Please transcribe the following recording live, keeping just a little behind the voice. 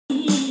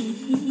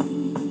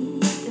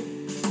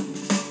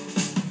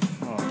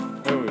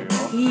There we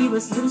go. He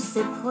was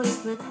lucid,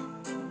 poised with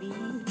me.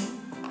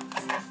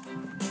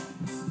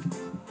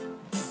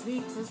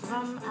 Sweet as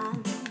rum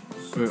and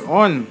We're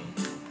on.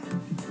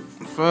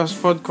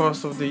 First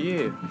podcast of the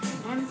year.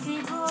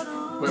 empty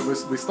bottle.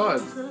 Wait, we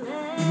started?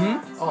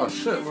 Oh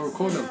shit, we're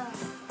recording.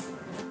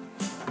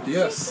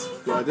 Yes.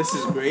 Yeah, this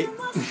is great.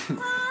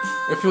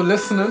 If you're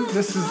listening,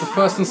 this is the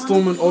first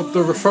installment of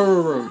the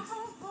Referral Room.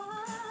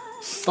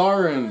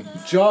 Starring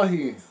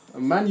JAHI,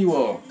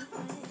 Emmanuel.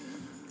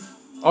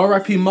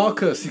 R.I.P.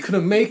 Marcus, he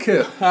couldn't make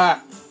it.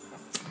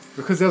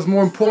 Because he has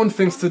more important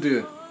things to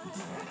do.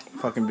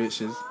 Fucking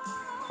bitches.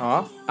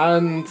 Huh?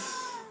 And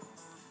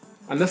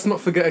let's not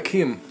forget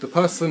Akeem, the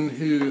person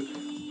who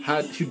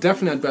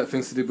definitely had better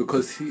things to do,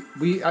 because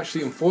we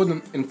actually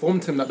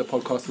informed him that the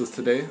podcast was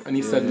today, and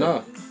he said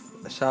no.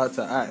 Shout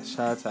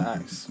out to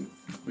Axe.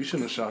 We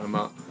shouldn't shout him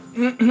out.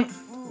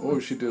 All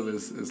we should do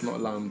is not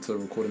allow him to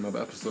record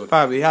another episode.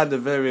 Fam, we had a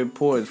very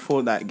important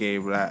Fortnite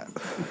game, like.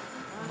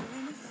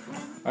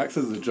 Axe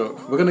is a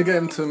joke. We're gonna get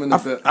into him in a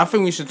bit. I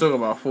think we should talk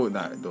about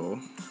Fortnite though.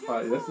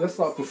 Alright, let's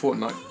start with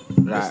Fortnite.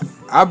 Like,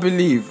 I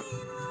believe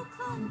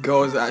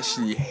girls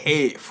actually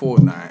hate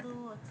Fortnite.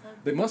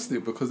 They must do,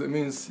 because it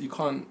means you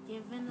can't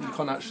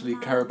actually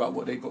care about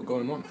what they got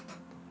going on.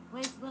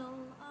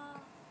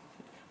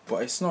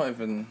 But it's not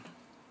even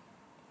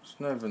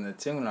a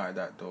thing like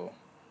that though.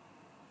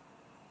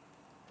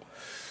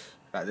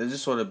 Like, they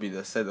just want to be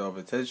the center of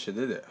attention,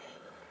 isn't it?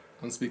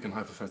 I'm speaking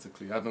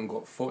hypothetically. I haven't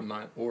got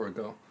Fortnite or a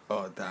girl.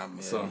 Oh damn,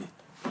 yeah. So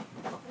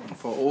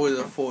For all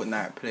the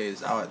Fortnite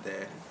players out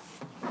there,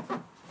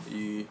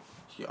 you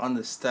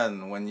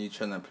understand when you're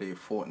trying to play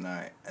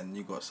Fortnite and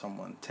you got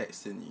someone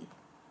texting you.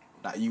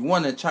 Like, you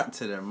want to chat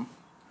to them,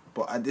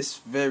 but at this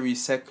very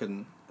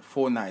second,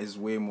 Fortnite is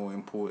way more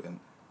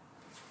important.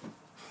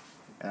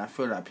 And I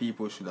feel like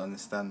people should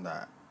understand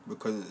that,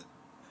 because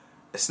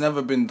it's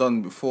never been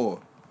done before.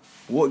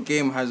 What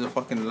game has a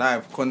fucking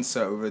live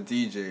concert with a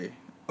DJ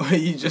where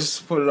you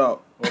just pull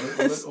up?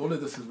 all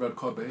of this is red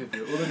card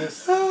behavior.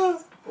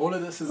 All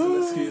of this is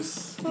an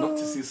excuse not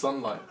to see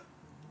sunlight.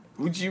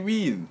 What do you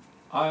mean?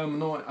 I am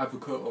no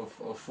advocate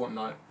of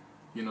Fortnite.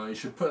 You know, you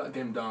should put that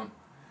game down.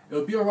 It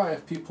would be alright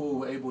if people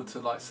were able to,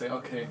 like, say,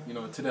 okay, you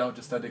know, today I'll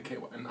just dedicate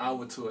an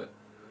hour to it.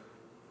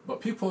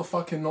 But people are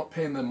fucking not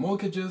paying their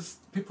mortgages.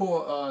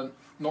 People are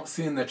not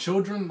seeing their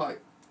children. Like,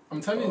 I'm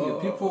telling you,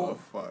 people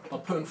are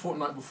putting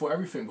Fortnite before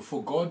everything,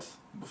 before God,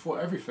 before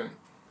everything.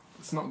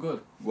 It's not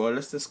good. Well,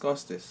 let's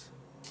discuss this.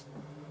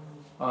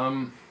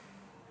 Well,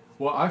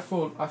 I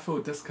feel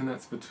a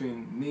disconnect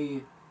between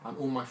me and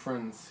all my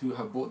friends who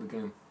have bought the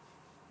game.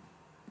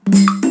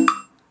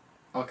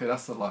 Okay,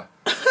 that's a lie.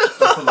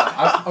 That's a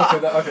lie. Okay,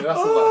 that's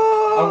a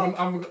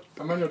lie.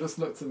 Emmanuel just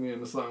looked at me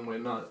in a certain way.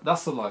 No,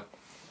 that's a lie.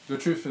 The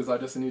truth is, I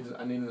need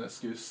an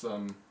excuse.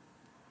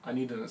 I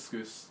need an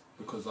excuse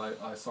because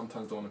I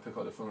sometimes don't want to pick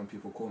up the phone when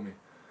people call me.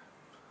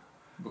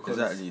 Because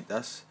exactly,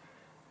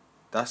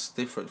 that's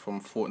different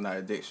from Fortnite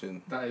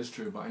addiction. That is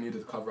true, but I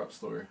needed a cover-up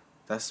story.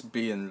 That's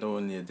being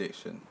lonely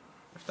addiction,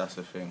 if that's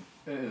a thing.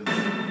 It is.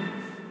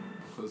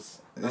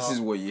 Because this is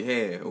what you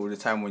hear all the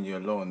time when you're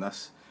alone.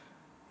 That's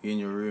you in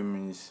your room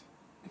and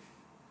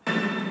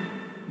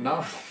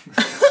now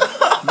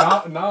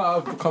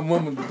I've become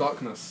one with the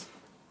darkness.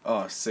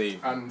 Oh, see.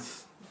 And,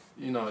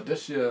 you know,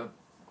 this year,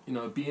 you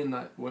know, being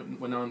that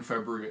we're now in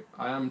February,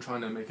 I am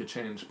trying to make a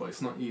change, but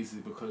it's not easy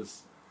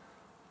because,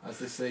 as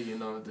they say, you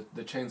know,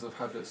 the chains of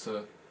habits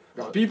are...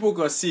 People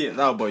can see it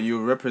now, but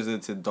you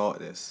represented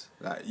darkness.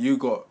 Like, you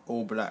got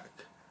all black.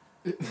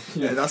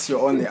 Yeah, that's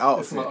your only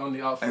outfit. It's my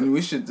only outfit. And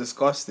we should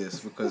discuss this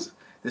because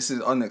this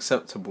is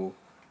unacceptable.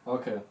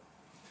 Okay.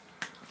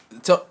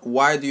 So,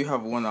 why do you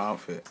have one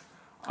outfit?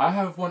 I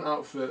have one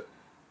outfit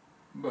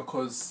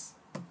because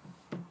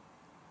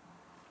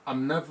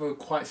I'm never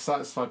quite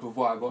satisfied with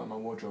what I got in my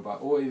wardrobe. I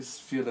always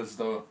feel as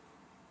though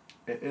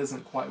it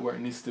isn't quite where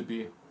it needs to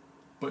be.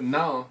 But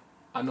now,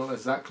 I know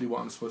exactly what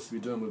I'm supposed to be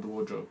doing with the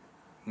wardrobe.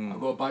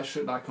 I've got to buy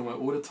shit that I can wear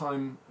all the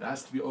time. It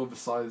has to be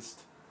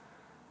oversized.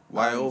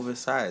 Why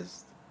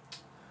oversized?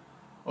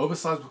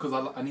 Oversized because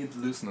I need the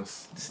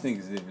looseness. This thing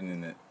is living in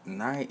the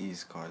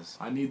 90s, cuz.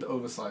 I need the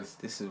oversized.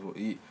 This is what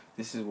you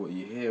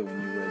hear when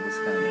you wear this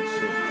kind of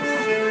shit.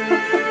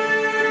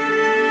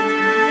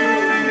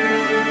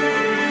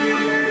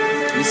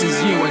 This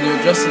is you when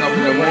you're dressing up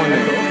in the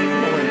morning.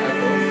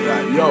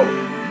 Like, yo,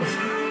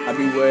 I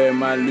be wearing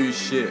my loose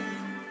shit. Well,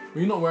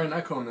 you're not wearing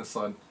Echo on this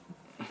side.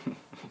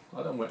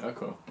 I don't wear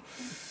Echo.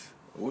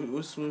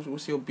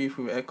 What's your beef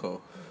with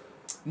Echo?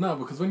 No,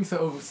 because when you say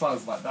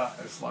oversized like that,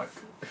 it's like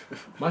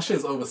my shit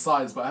is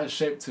oversized, but it has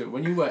shape to it.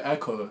 When you wear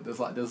Echo,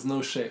 there's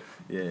no shape.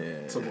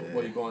 Yeah. To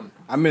what you got on.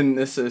 I mean,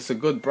 it's a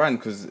good brand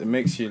because it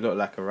makes you look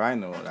like a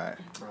rhino. Like.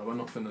 Right, we're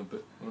not gonna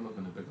pick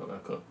up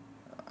Echo.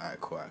 Alright,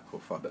 cool.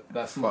 Fuck.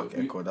 That's fuck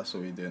Echo. That's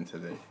what we're doing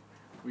today.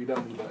 We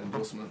don't need that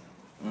endorsement.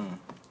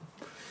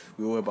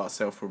 We're all about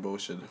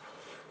self-promotion.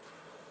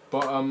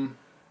 But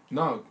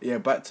no. Yeah,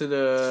 back to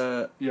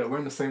the... Yeah,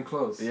 wearing the same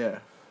clothes. Yeah.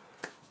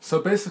 So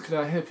basically,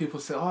 I hear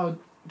people say, "Oh,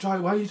 Jai,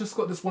 why you just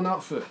got this one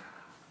outfit?"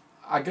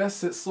 I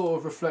guess it sort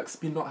of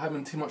reflects me not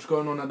having too much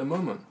going on at the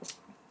moment.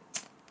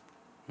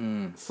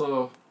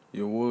 So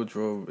your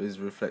wardrobe is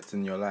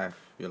reflecting your life,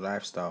 your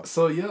lifestyle.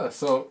 So yeah,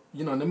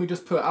 let me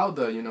just put it out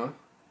there,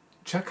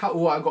 check out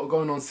what I got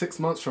going on 6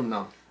 months from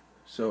now.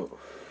 So,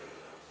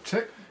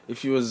 check.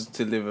 If you was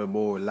to live a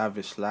more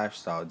lavish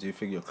lifestyle, do you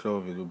think your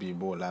clothing would be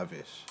more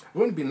lavish? It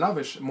wouldn't be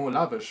more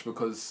lavish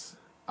because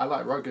I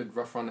like rugged,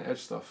 rough around the edge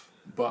stuff,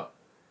 but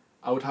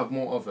I would have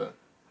more of it.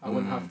 I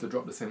wouldn't have to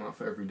drop the same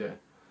outfit every day.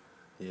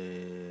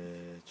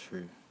 Yeah,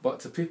 true.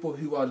 But to people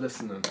who are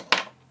listening,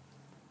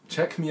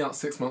 check me out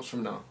 6 months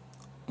from now.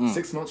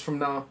 6 months from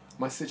now,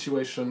 my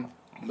situation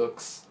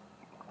looks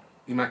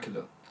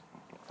immaculate.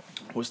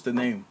 What's the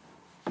name?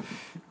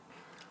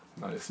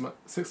 No,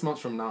 6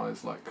 months from now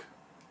is like,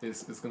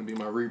 it's going to be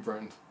my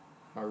rebrand.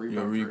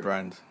 Your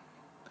rebrand.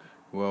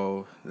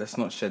 Well, let's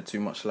not shed too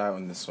much light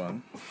on this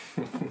one.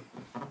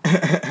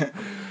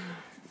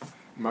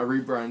 My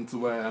rebrand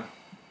where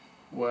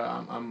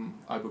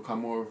I become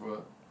more of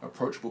a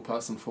approachable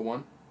person for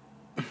one.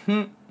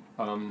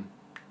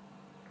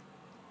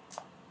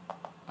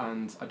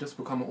 And I just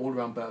become an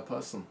all-around better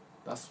person.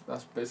 That's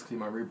basically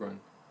my rebrand.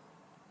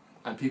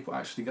 And people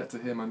actually get to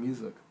hear my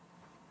music.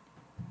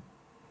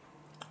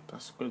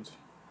 That's good.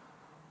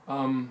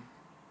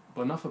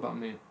 But enough about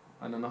me.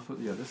 And enough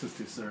of this is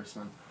too serious,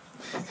 man.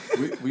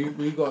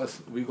 we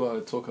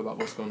gotta talk about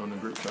what's going on in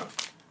group chat.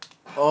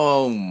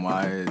 Oh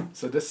my.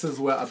 So this is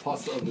where I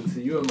pass it over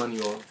to you,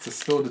 Emmanuel, to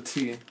spill the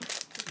tea.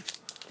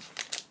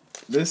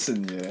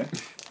 Listen, yeah.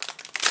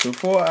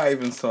 Before I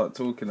even start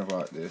talking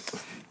about this,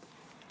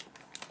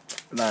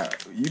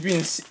 like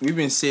we've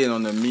been seeing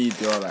on the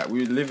media, like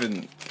we're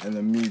living in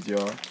a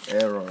media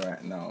era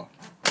right now,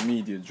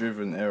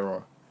 media-driven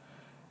era,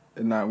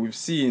 and like we've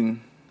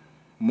seen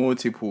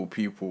multiple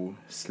people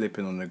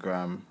slipping on the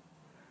gram,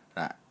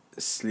 like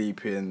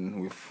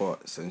sleeping with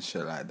thoughts and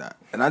shit like that.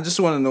 And I just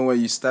want to know where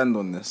you stand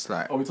on this.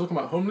 Like, are we talking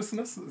about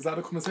homelessness? Is that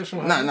the conversation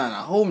we're having?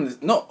 Nah.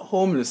 Not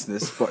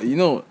homelessness, but you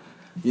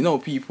know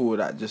people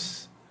that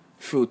just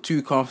feel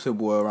too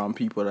comfortable around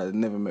people that they've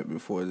never met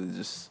before. They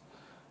just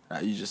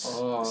like you just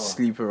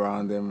sleep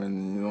around them,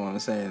 and you know what I'm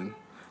saying.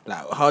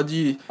 Like, how do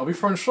you? Are we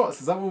throwing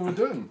shots? Is that what we're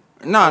doing?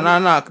 Nah.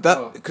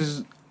 That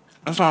because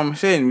that's what I'm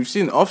saying. We've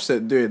seen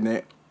Offset doing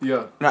it.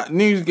 Yeah. Like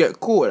niggas get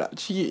caught like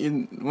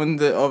cheating when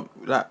they're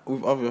like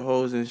with other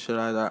hoes and shit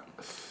like that,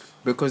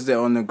 because they're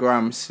on the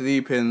gram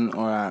sleeping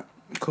or like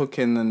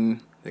cooking,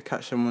 and they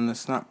catch them on the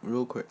snap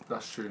real quick.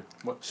 That's true.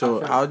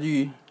 So how do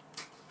you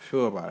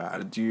feel about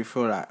that? Do you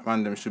feel like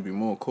random should be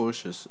more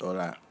cautious or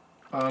like?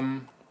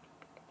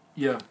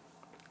 Yeah.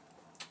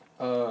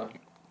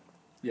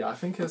 Yeah.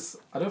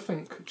 I don't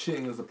think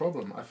cheating is the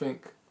problem. I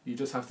think you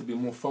just have to be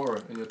more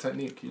thorough in your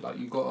technique.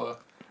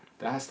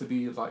 There has to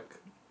be like,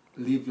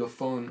 leave your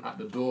phone at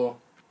the door.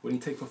 When you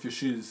take off your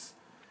shoes,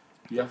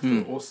 you have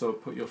to also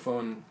put your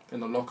phone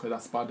in a locker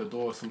that's by the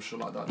door or some shit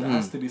like that. There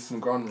has to be some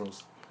ground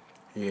rules.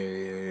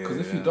 Yeah. Because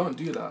if you don't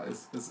do that,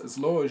 as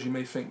low as you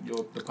may think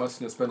the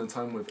person you're spending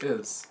time with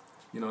is,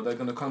 they're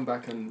going to come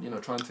back and,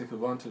 try and take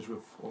advantage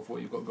of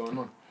what you've got going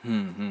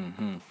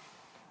on.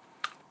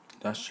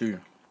 That's true.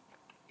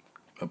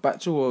 But back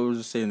to what I was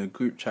just saying, the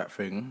group chat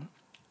thing.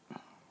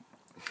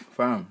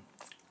 Fam.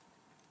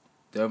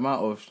 The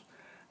amount of,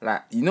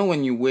 like,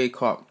 when you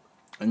wake up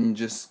and you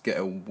just get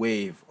a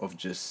wave of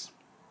just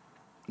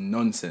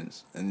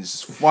nonsense and it's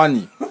just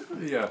funny.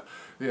 Yeah.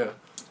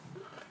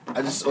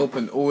 I just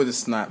opened all the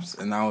snaps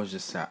and I was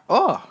just like,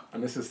 oh.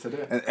 And this is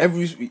today.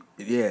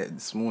 And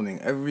this morning,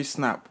 every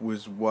snap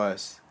was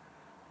worse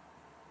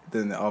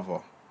than the other.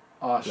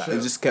 Shit.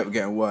 It just kept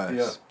getting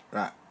worse. Yeah.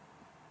 Like,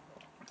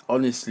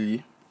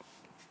 honestly,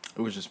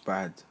 it was just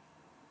bad.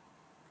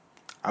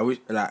 I wish,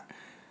 like,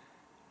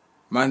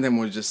 man, them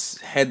were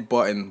just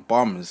headbutting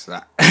bums,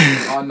 like.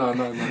 Oh, no,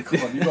 come on,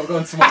 you gotta go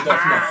into more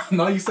depth now.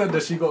 Now you said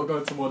that, you gotta go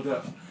into more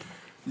depth.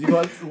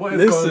 What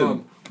is going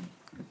on?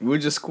 We'll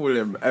just call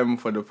him M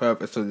for the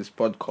purpose of this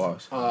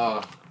podcast.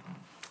 Yeah,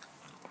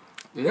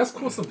 let's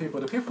call some people.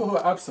 The people who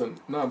are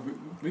absent,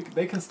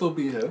 they can still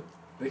be here.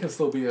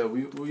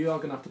 We are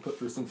gonna have to put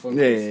through some phone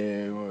calls.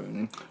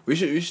 Yeah. We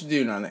should do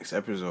it in our next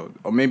episode,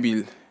 or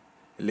maybe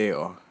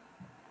later.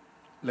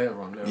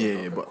 Later on. Yeah,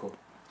 okay, but cool.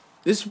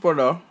 This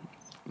brother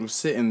was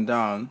sitting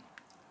down,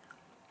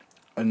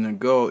 and the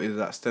girl is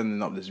like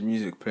standing up. There's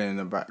music playing in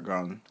the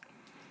background,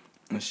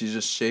 and she's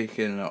just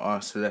shaking her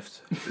ass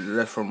left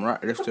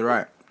to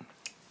right.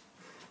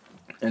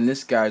 And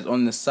this guy's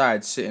on the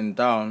side sitting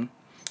down,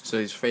 so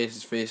his face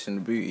is facing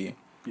the booty.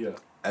 Yeah.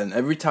 And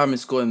every time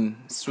it's going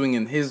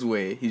swinging his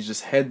way, he's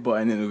just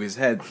headbutting it with his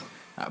head,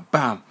 like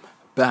bam,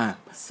 bam,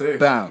 Sick.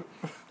 bam.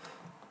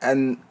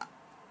 And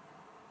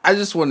I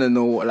just want to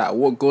know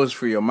what goes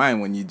through your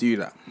mind when you do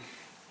that.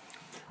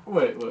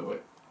 Wait.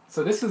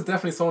 So this is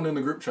definitely someone in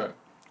the group chat?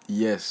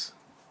 Yes.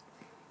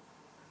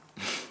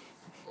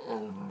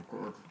 Oh my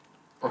god.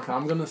 Okay,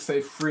 I'm gonna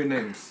say 3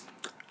 names.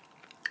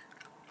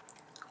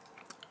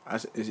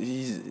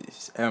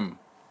 He's M.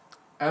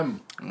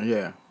 M?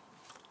 Yeah.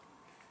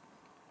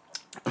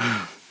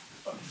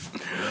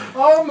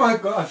 Oh my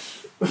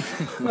gosh.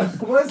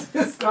 What is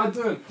this guy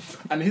doing?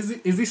 And is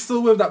he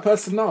still with that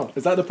person now?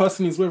 Is that the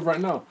person he's with right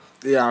now?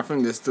 Yeah, I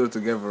think they're still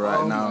together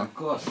right now.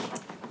 Oh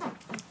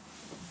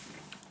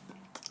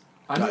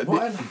my gosh.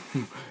 And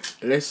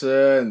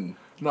Listen.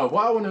 No,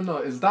 what I want to know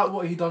is that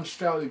what he done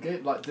straight out of the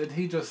gate? Like, did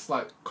he just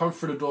like come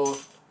through the door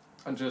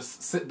and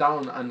just sit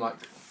down and like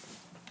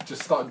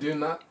just start doing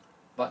that,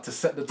 like to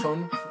set the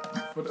tone?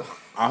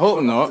 I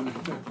hope not.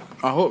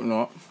 I hope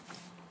not,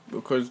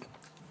 because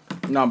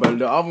no, but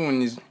the other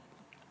one is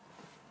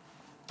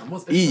And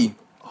what's E.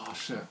 Oh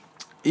shit.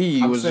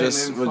 E I'm was saying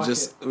just name, was fuck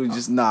just it. was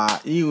just nah.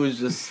 E was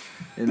just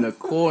in the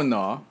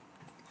corner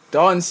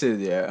dancing.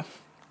 Yeah,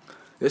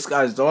 this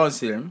guy's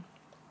dancing.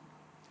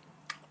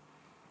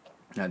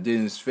 Like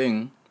doing his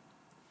thing.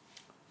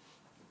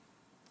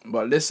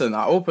 But listen,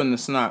 I opened the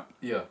snap.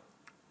 Yeah.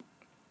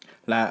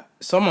 Like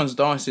someone's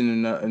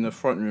dancing in the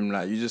front room.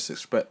 Like you just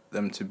expect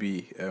them to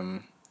be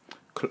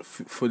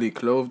fully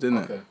clothed,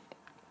 innit? Okay.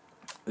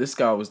 This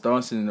guy was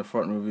dancing in the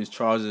front room with his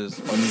trousers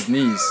on his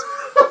knees.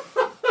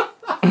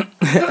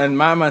 And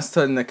my man's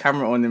turning the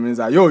camera on him and he's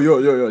like,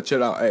 yo,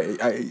 chill out.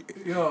 Hey.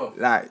 Yo.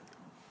 Like,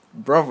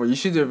 brother, you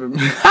should have...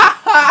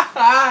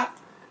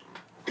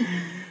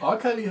 R.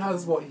 Kelly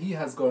has what he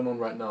has going on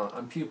right now,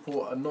 and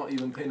people are not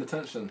even paying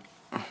attention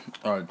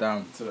Oh,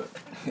 damn. to it.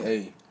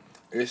 Hey,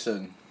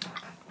 listen.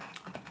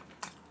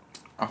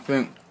 I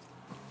think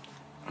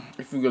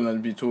if we're going to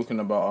be talking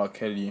about R.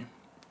 Kelly,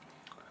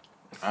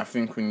 I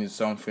think we need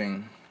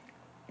something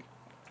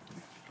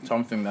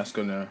that's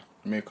going to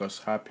make us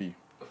happy.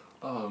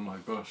 Oh my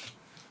gosh.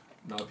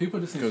 No, people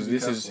just need to be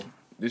careful.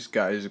 This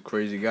guy is a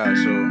crazy guy,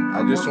 so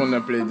I just want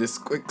to play this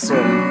quick song.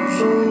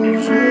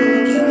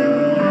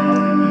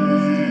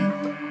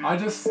 I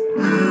just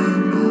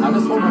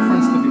want my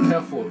friends to be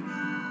careful.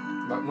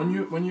 Like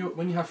when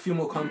you have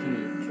female company,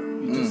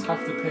 you just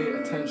have to pay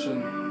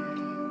attention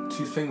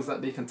to things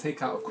that they can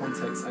take out of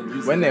context and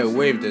use. When they're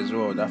waved as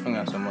well, I think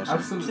that's the most.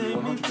 Absolutely,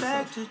 100%.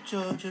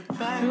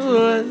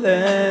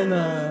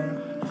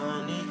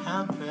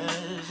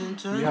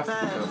 You have to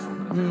be careful,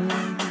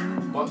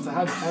 man. But to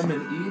have M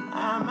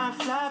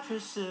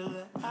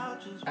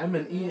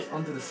and E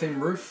under the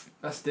same roof,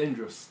 that's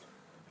dangerous.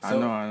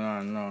 So,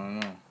 I know.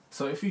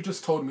 So if you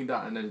just told me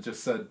that and then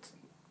just said,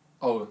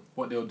 oh,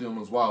 what they were doing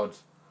was wild,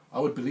 I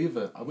would believe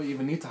it. I wouldn't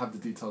even need to have the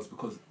details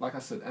because, like I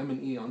said, M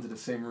and E under the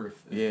same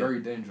roof is very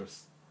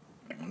dangerous.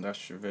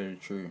 That's very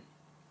true.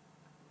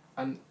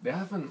 And they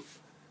haven't...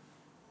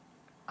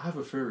 I have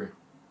a theory.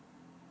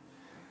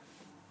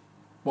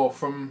 Well,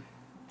 from...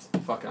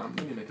 Fuck it, I'm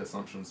going to make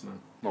assumptions, man.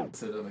 I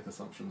say don't make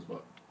assumptions,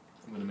 but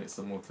I'm going to make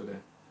some more today.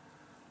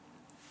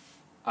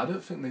 I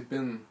don't think they've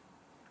been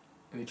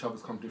in each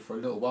other's company for a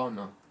little while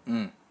now.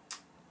 Mm.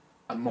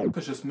 And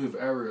Marcus just moved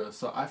area,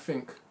 so I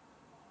think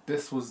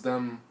this was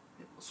them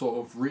sort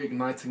of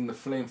reigniting the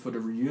flame for the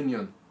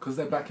reunion. Because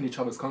they're back in each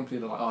other's company,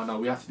 they're like, oh no,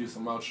 we have to do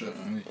some wild shit.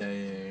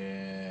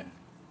 Yeah.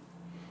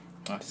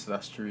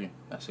 That's true.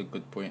 That's a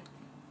good point.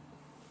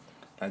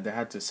 Like, they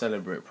had to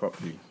celebrate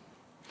properly.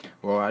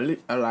 Well, at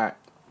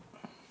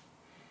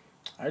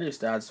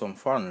least they had some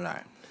fun,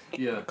 like.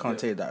 Yeah. I can't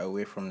take that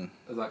away from...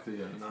 Exactly,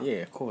 yeah. No.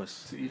 Yeah, of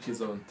course. To each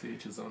his own.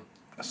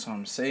 That's what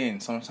I'm saying.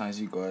 Sometimes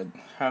you gotta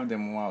have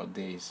them wild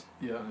days.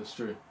 Yeah, it's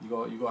true. You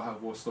gotta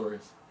have war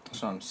stories.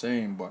 That's what I'm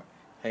saying, but...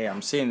 Hey,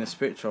 I'm seeing this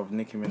picture of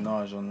Nicki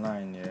Minaj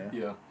online, yeah?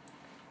 Yeah.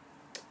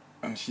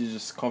 And she's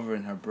just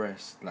covering her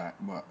breast, like,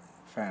 but,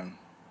 fam...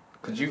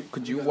 Could you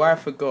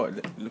wife a girl...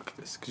 Look at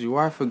this. Could you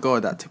wife a girl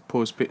that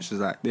post pictures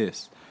like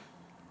this?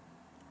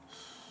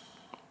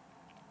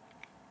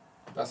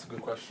 That's a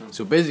good question.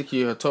 So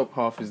basically her top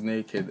half is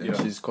naked and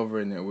Yeah. she's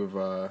covering it with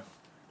her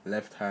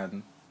left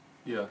hand.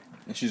 Yeah.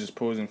 And she's just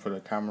posing for the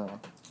camera.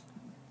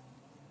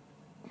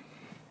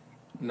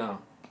 Now,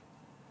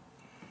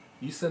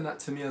 you send that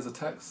to me as a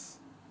text,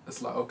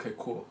 it's like, okay,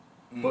 cool.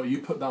 But you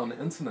put that on the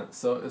internet,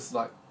 so it's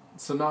like...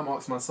 So now I'm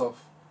asking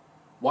myself,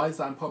 why is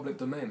that in public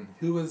domain?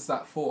 Who is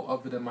that for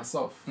other than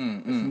myself?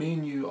 If me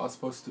and you are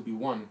supposed to be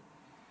one,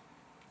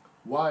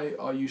 why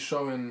are you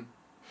showing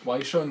the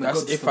goods to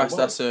the world?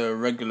 That's a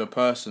regular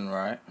person,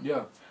 right?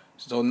 Yeah.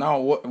 So now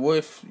what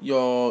if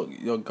your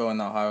girl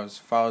now has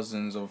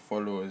thousands of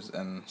followers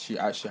and she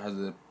actually has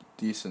a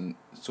decent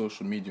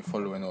social media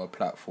following or a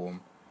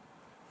platform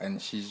and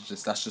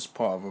that's just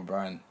part of a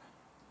brand?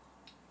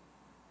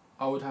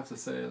 I would have to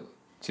say...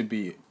 To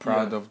be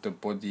proud of the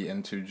body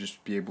and to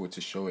just be able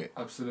to show it.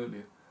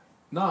 Absolutely.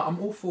 No, I'm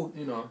all for,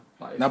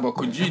 like... No, but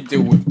could you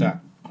deal with that?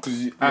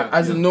 Because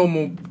as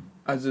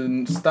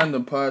a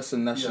standard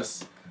person,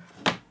 that's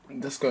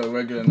got a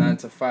regular 9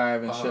 to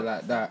 5 and shit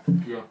like that.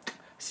 Yeah.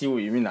 See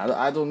what you mean?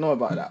 I don't know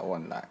about that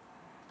one. Like,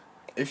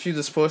 if you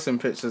just posting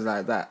pictures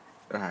like that,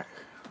 like...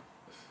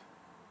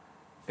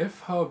 If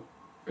her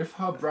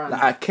brand...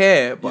 Like, I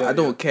care, but I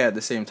don't care at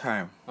the same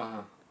time.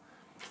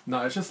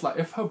 No, it's just like,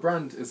 if her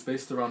brand is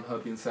based around her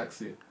being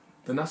sexy,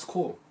 then that's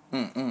cool.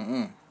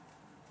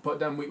 But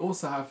then we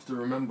also have to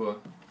remember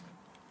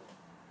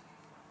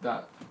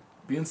that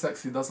being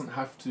sexy doesn't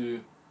have to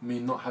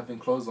mean not having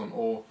clothes on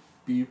or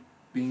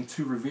being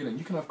too revealing.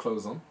 You can have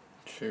clothes on.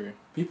 True.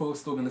 People are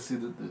still gonna see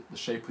the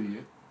shape of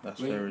you. That's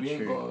We very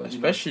ain't true. gotta,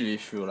 Especially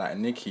if you're like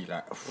Nikki,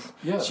 like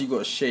Yeah. she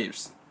got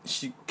shapes.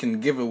 She can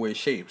give away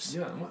shapes.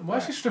 Yeah. Why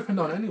is she stripping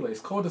down anyway? It's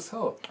cold as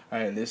hell.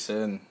 Alright,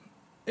 listen.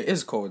 It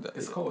is cold.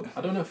 It's cold.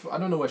 I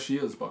don't know where she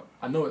is, but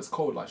I know it's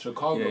cold. Like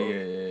Chicago.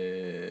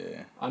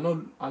 Yeah. I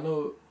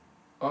know.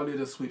 Earlier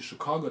this week,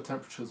 Chicago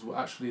temperatures were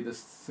actually the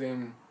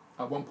same.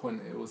 At one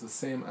point, it was the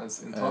same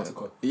as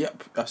Antarctica.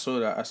 Yep, I saw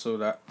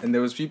that. And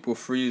there was people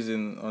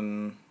freezing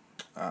on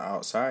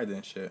outside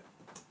and shit.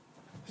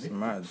 It's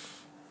mad.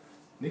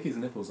 Nikki's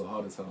nipples are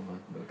hard as hell,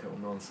 man. Don't care what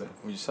no one's saying.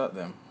 We suck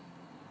them.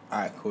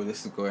 Alright, cool.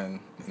 This is going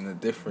in a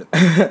different.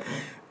 100%.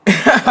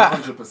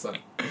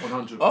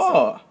 100%.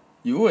 Oh,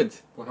 you would.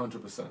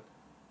 100%.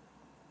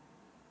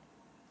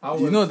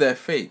 You know they're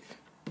fake.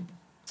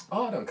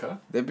 Oh, I don't care.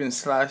 They've been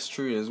sliced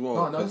through as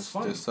well it's because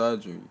fine. the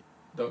surgery.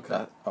 Don't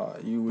care.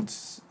 You would.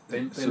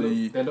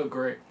 They look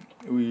great.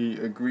 We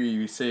agree.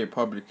 You say it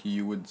publicly.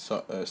 You would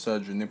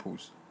surge your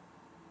nipples.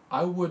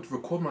 I would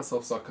record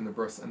myself sucking the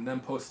breast and then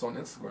post on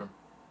Instagram.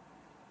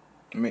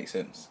 It makes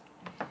sense.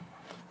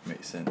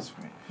 Makes sense,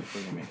 mate. It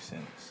really makes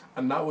sense.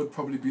 And that would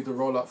probably be the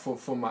roll-up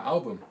for my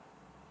album.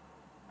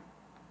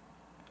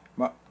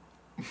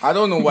 I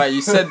don't know why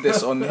you said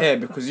this on here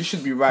because you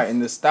should be writing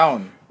this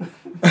down.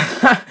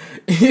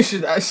 You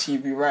should actually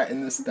be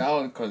writing this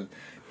down because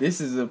this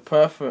is a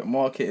perfect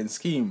marketing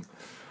scheme.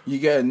 You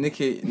get a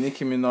Nicki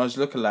Minaj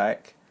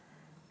lookalike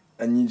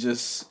and you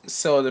just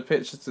sell the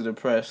picture to the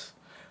press.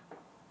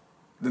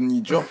 Then you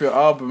drop your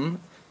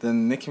album.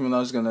 Then Nicki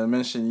Minaj is gonna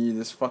mention you,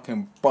 this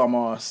fucking bum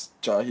ass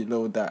Jahi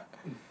Lo that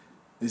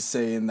is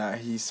saying that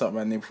he sucked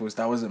my nipples.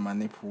 That wasn't my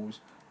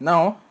nipples.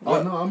 No.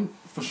 Oh no, I'm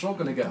for sure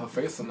gonna get her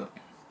face on it.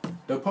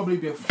 There'll probably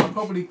be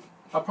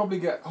I'll probably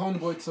get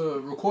homeboy to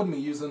record me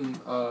using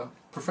a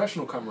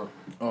professional camera.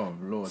 Oh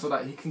Lord. So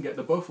that he can get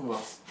the both of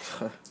us.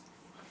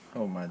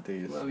 Oh my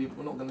days.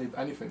 We're not gonna leave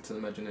anything to the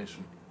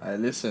imagination.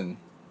 Listen.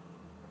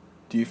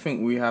 Do you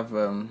think we have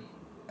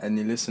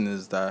any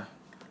listeners that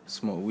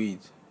smoke weed?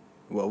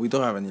 Well, we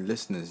don't have any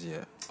listeners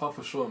yet. Oh,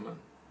 for sure, man.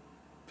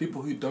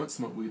 People who don't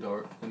smoke weed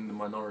are in the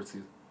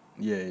minority.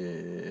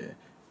 Yeah.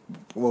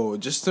 Well,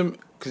 just to...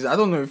 Because I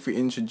don't know if we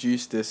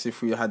introduced this,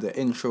 if we had an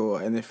intro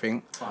or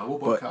anything. We'll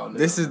work out later.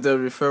 This is the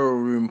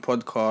Referral Room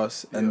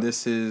podcast, and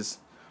this is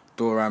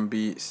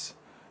DoranBeats,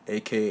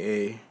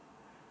 a.k.a.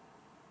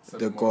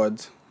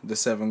 the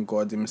Seven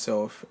God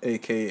himself,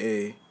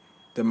 a.k.a.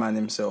 the man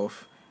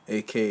himself,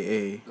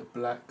 a.k.a. the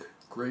Black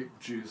Grape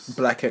Juice.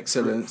 Black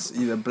Excellence,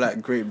 either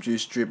Black Grape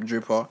Juice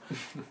dripper.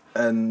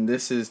 And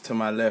this is to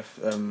my left,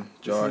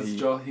 Jahi. This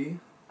is Jahi,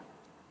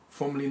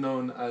 formerly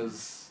known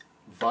as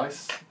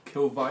Vice,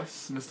 Kill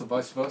Vice, Mr.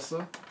 Vice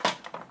Versa.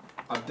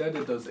 I've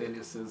deaded those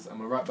aliases and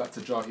we're right back to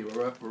Jahi.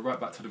 We're right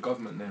back to the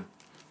government name.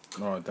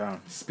 Oh,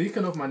 damn.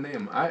 Speaking of my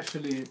name, I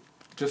actually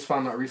just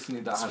found out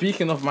recently that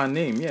Speaking of my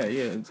name,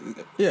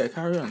 yeah,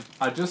 carry on.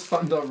 I just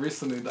found out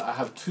recently that I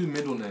have 2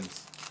 middle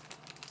names.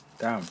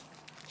 Damn.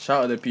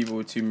 Shout out to people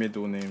with 2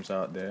 middle names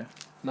out there.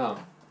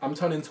 Now, I'm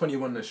turning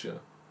 21 this year,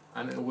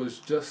 and it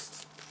was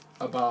less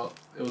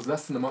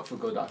than a month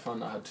ago that I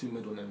found out I had 2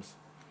 middle names.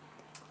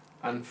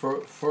 And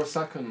for a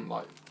second,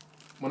 like,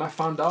 when I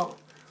found out,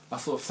 I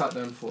sort of sat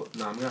there and thought,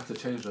 nah, I'm going to have to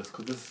change this,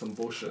 because this is some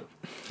bullshit.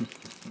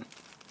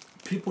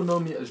 People know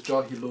me as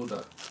Jahi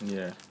Loda.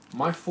 Yeah.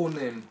 My full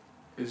name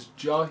is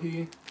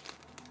Jahi...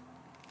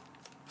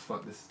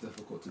 Fuck, this is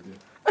difficult to do.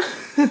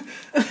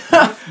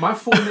 my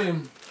full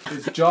name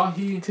is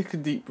Jahi... Take a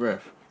deep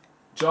breath.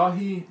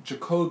 Jahi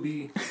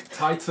Jacoby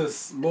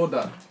Titus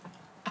Loda.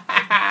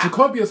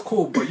 Jacoby is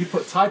cool, but you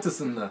put Titus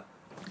in there.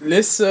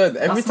 Listen,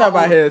 every time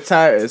I hear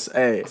Titus,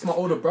 hey, it's my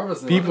older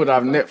brother's name. people that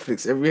have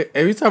Netflix,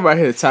 every time I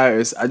hear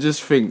Titus, I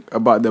just think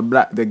about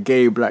the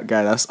gay black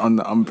guy that's on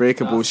the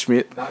Unbreakable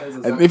Schmidt.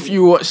 Exactly, and if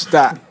you watch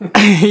that,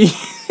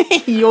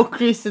 you're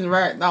Christian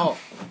right now.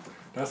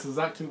 That's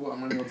exactly what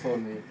Emmanuel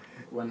told me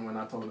when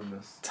I told him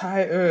this.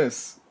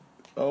 Titus.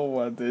 Oh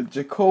my god.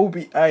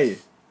 Jacoby, hey.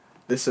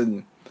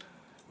 Listen,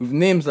 with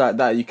names like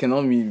that, you can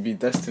only be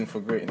destined for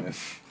greatness.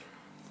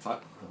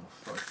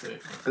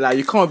 Like,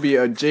 you can't be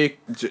a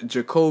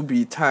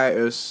Jacoby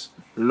Titus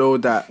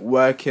Loda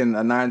working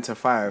a 9 to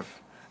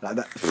 5 like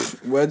that.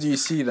 Where do you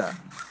see that?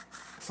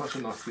 Such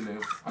a nasty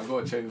name. I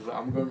gotta change that.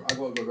 I gotta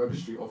go to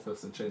registry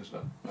office and change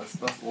that. That's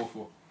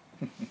awful.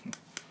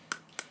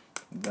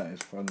 That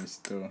is funny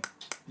still.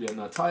 Yeah,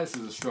 no, Titus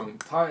is a strong.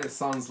 Titus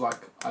sounds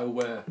like I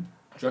wear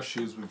dress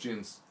shoes with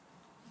jeans.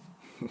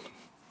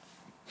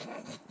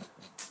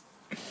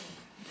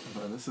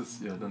 This is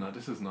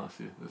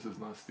nasty. This is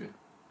nasty.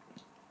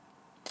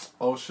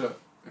 Oh shit!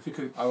 If you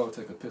could, I will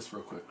take a piss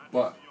real quick.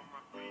 But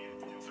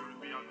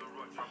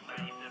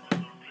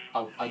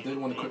I did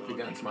want to quickly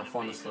get into my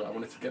fauna story. I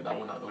wanted to get that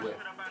one out of the way.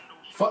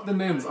 Fuck the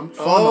names. I'm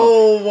fauna.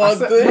 Oh, what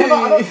the?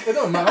 It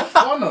don't matter.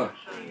 Fauna.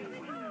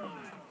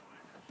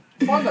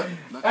 Fauna.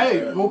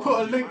 Hey, we'll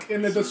put a link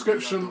in the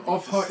description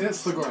of her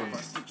Instagram.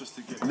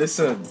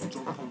 Listen.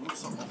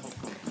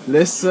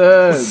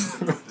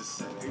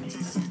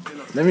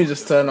 Let me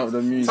just turn up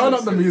the music. Turn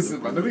up the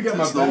music, man. Let me get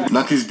my bag.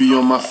 Nikes be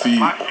on my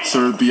feet,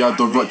 Serbia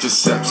the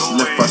Rogerceps.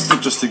 Left by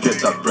step just to get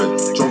that bread.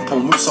 Jump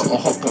on whips up or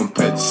hop on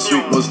peds.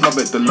 Sweet ones love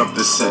it, they love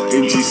the set.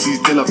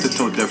 NGCs, they love to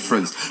tell their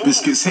friends.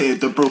 Biscuits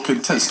hated the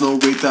broken tents, no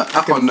way that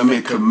I wanna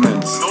make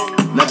amends.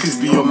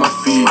 Nikes be on my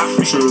feet,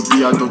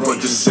 Serbia the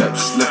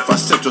Rogerceps. Left by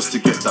step just to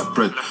get that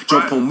bread.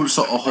 Jump on whips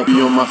up or hop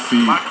be on my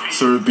feet,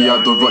 Serbia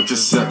the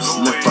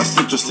Rogerceps. Left by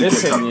step just to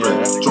get that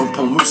bread. Jump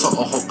on whips up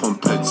or hop on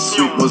peds.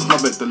 Sweet ones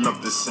love it, they love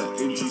the set.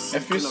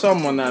 If you're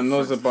someone that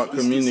knows about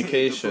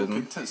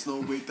communication,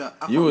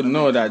 you would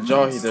know that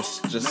Jahi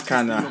just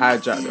kind of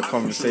hijacked the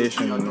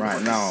conversation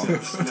right now.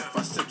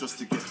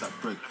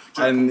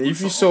 And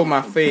if you saw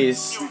my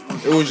face,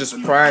 it was just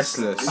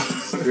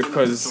priceless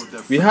because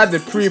we had the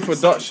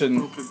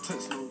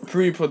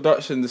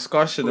pre-production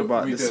discussion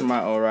about this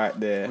matter right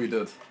there. We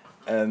did.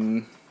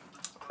 And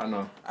I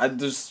know. I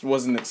just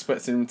wasn't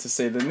expecting him to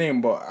say the name,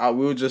 but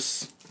we'll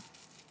just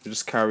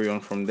carry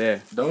on from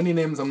there. The only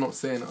names I'm not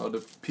saying are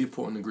the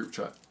people in the group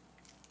chat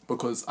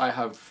because I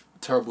have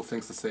terrible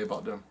things to say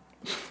about them.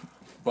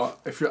 But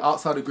if you're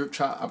outside the group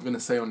chat, I'm going to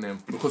say your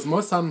name because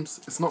most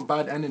times it's not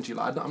bad energy.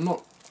 Like I'm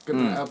not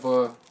going to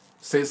ever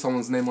say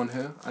someone's name on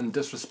here and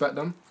disrespect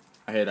them.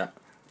 I hear that.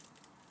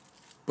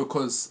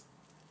 Because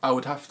I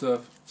would have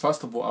to,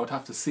 first of all, I would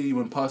have to see you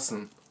in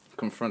person.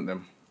 Confront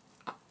them.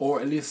 Or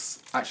at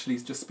least actually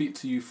just speak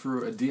to you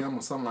through a DM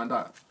or something like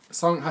that.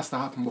 Something has to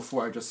happen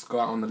before I just go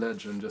out on the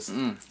ledge and just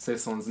say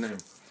someone's name.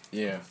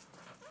 Yeah.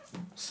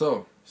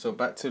 So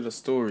back to the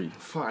story.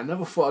 Fuck, I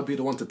never thought I'd be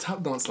the one to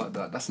tap dance like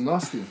that. That's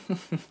nasty.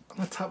 I'm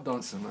a tap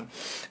dancer, man.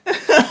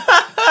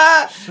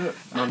 Shit.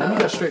 Now let me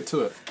get straight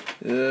to it.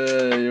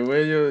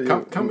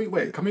 Yeah, Can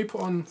we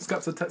put on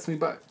Skepta text me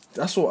back?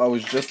 That's what I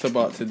was just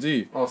about to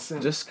do. Oh,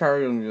 sin. Just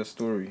carry on with your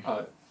story.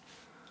 Alright.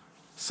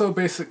 So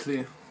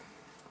basically,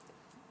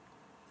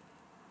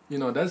 you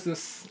know, there's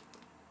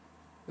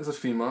a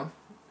female.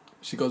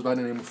 She goes by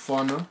the name of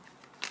Fana,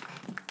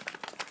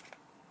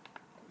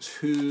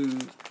 who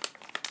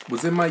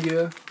was in my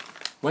year,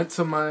 went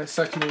to my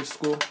secondary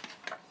school.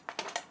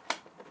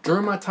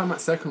 During my time at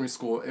secondary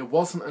school, it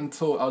wasn't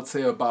until I'd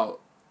say about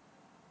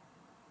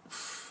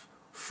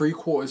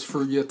 3/4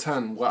 through year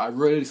 10 where I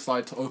really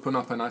started to open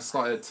up and I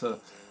started to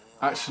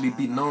actually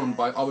be known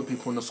by other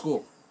people in the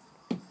school.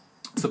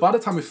 So by the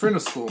time we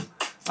finished school,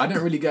 I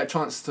didn't really get a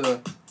chance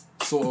to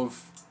sort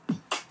of.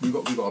 We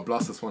got to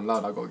blast this one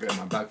loud. I got to get in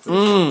my bag for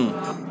this.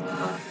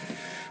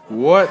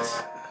 What?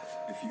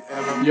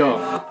 Yo.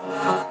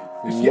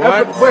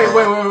 Wait.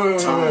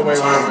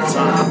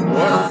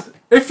 What?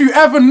 If you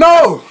ever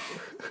know,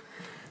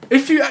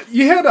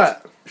 you hear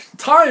that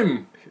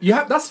time,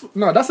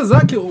 that's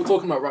exactly what we're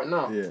talking about right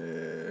now.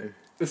 Yeah.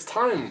 It's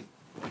time.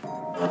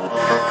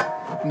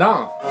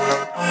 Now.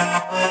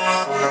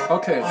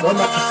 Okay,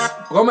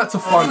 going back to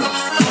fun.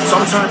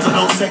 Sometimes I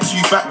don't text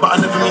you back, but I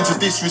never mean to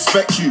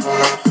disrespect you.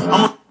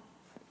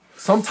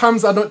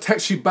 Sometimes I don't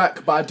text you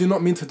back, but I do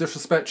not mean to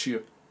disrespect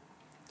you.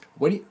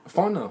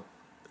 Fana.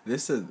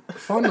 Listen.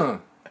 Fana.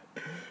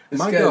 It's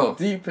My getting girl.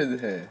 deep in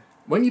here.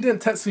 When you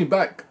didn't text me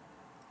back,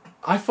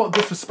 I felt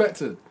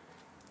disrespected.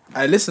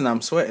 Listen,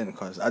 I'm sweating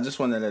because I just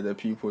want to let the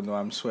people know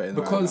I'm sweating.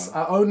 Because right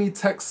now. I only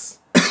text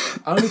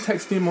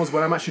females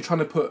when I'm actually trying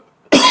to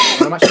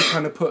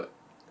put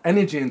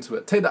energy into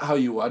it. Take that how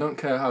you will. I don't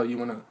care how you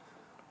want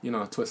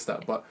to, twist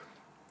that. But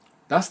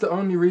that's the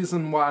only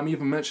reason why I'm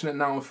even mentioning it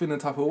now and feeling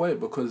type of way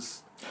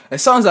because... It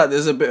sounds like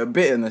there's a bit of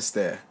bitterness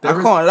there. I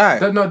can't lie.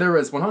 No, there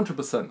is.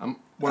 100%. I'm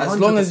 100% as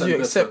long as you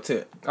bitter. accept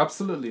it.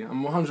 Absolutely.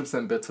 I'm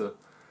 100% bitter.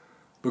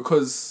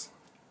 Because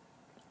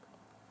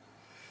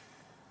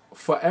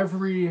for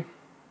every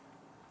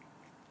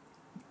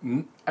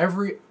out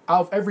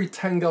of every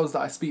 10 girls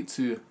that I speak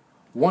to,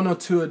 1 or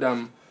 2 of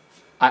them,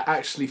 I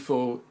actually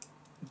feel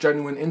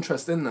genuine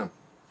interest in them.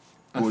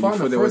 And you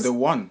thought they were the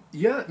one?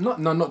 Yeah,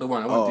 not the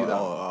one. I won't do that.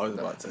 I was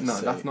about to say.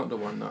 No, that's not the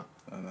one. No.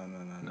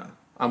 No.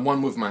 I'm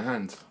one with my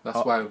hand.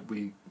 That's why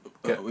we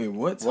get... wait,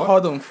 what?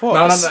 Hard on foot.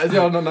 No. That's what,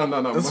 we're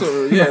not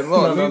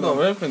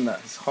repping that.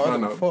 It's hard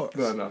on foot.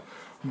 No.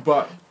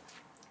 But,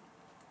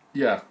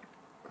 yeah.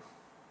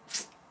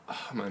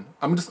 Oh, man,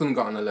 I'm just going to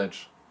go on a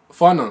ledge.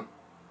 Fana,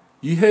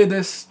 you hear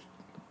this,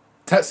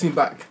 text me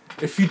back.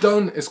 If you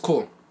don't, it's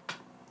cool.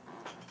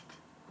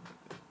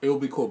 It'll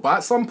be cool. But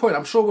at some point,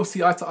 I'm sure we'll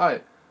see eye to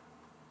eye.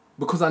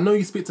 Because I know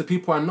you speak to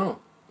people I know.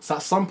 So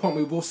at some point,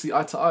 we will see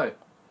eye to eye.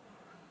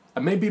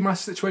 And maybe my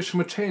situation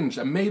will change.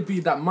 And maybe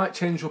that might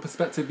change your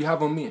perspective you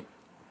have on me.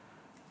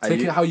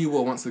 Take it how you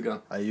will once again.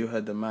 You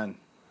heard the man.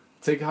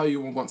 Take it how you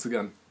will once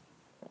again.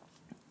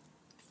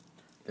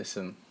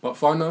 Listen. But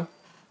Fana,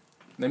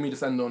 let me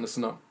just end on this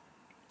note.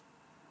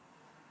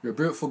 You're a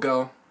beautiful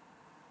girl.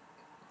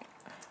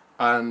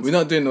 And we're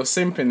not doing no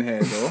simping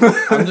here, though.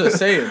 I'm just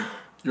saying.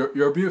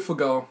 You're a beautiful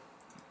girl.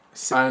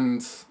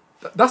 And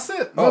that's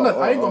it.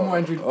 I ain't got more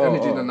energy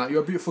than that.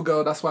 You're a beautiful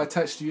girl. That's why I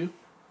texted you.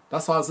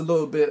 That's why I was a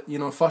little bit,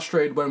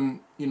 frustrated when,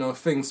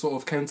 things sort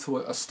of came to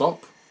a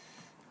stop.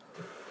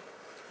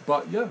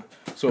 But yeah.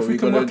 So If we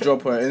can gonna work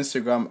drop her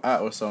Instagram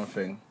at or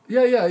something.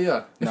 Yeah.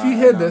 If Nah, you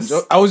hear nah, this,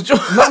 I was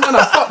joking. no,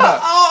 fuck that.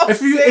 Oh,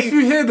 if you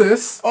hear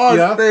this, Oh,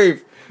 yeah,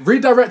 Steve.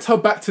 redirect her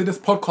back to this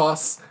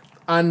podcast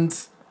and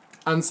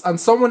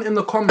someone in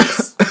the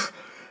comments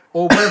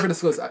or wherever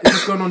this goes. Is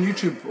this going on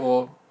YouTube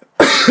or?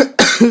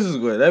 This is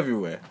going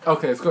everywhere.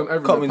 Okay, it's going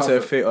everywhere. Coming to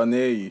a theatre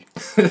near you.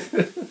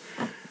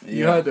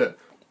 You heard it.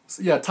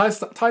 So, yeah, tie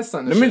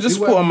stand. Let me just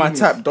put on my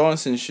tap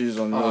dancing shoes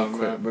on real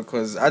quick man.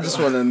 because I just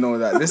want to know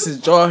that this is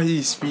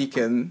JAHII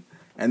speaking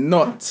and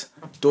not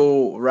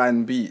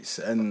DoranBeats,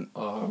 and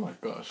Oh my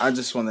gosh. I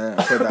just want to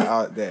put that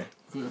out there.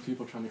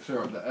 People trying to clear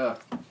up the air.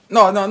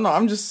 No.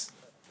 I'm just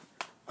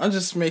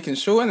making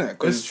sure, innit?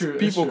 Because It's true,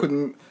 people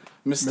could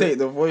mistake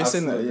the voice,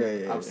 innit?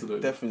 Absolutely, Yeah,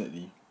 absolutely.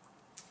 definitely.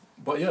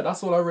 But yeah,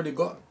 that's all I really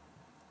got.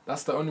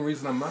 That's the only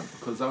reason I'm mad,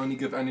 because I only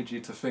give energy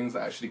to things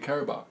I actually care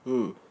about.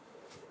 Ooh.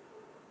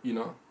 You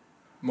know?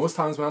 Most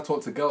times when I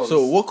talk to girls...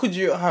 So what could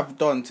you have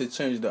done to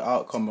change the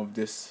outcome of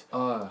this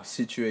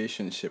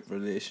situationship,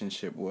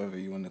 relationship, whatever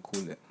you want to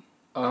call it?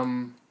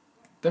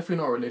 Definitely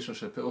not a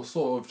relationship. It was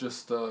sort of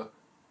just... it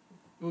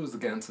was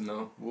getting to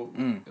know.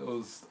 It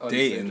was early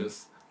Dating.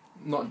 stages.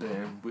 Not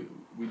dating.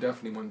 We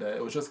definitely one day.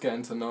 It was just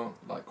getting to know,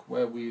 like,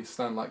 where we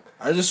stand. Like,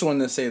 I just want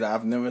to say that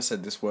I've never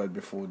said this word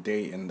before,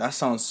 dating. That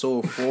sounds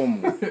so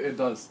formal. it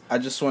does. I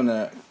just want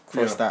to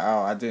cross that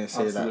out. I didn't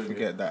say Absolutely. that.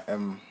 Forget that.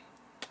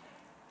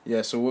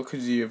 Yeah, so what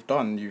could you have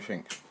done, do you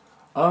think?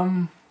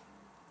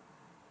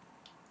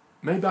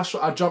 Maybe I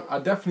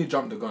definitely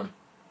jumped the gun.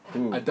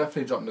 Ooh. I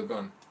definitely jumped the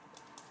gun.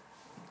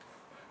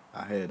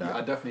 I hear that. Yeah,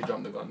 I definitely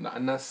jumped the gun.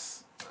 And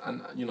that's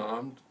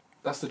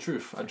the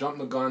truth. I jumped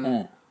the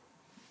gun.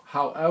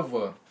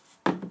 However,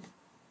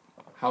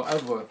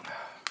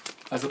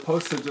 as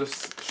opposed to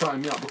just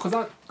shutting me up, because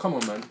come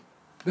on, man,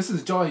 this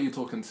is JAHII you're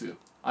talking to.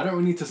 I don't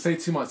really need to say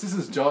too much. This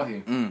is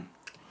JAHII.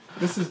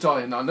 This is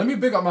JAHII. Now, let me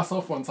big up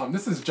myself one time.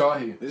 This is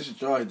JAHII. This is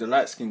JAHII, the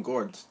light-skinned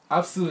god.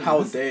 Absolutely.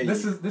 How dare you?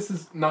 This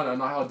is no,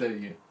 not how dare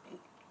you.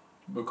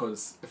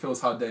 Because if it was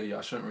how dare you,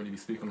 I shouldn't really be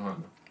speaking on her.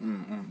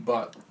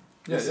 But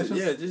yeah, This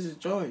is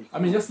JAHII. I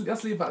mean, let's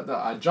leave it at that.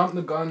 I jumped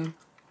the gun.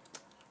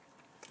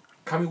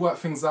 Can we work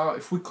things out?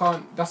 If we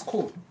can't, that's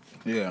cool.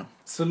 Yeah.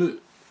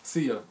 Salute.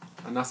 See ya.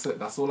 And that's it.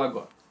 That's all I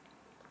got.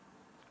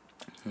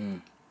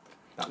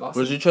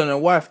 Was you trying to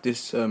wife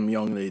this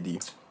young lady?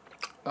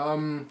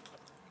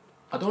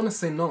 I don't want to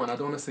say no and I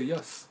don't want to say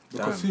yes.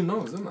 Because who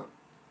knows, isn't it?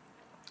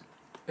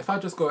 If I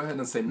just go ahead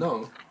and say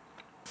no,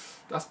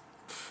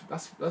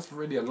 that's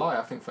really a lie,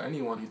 I think, for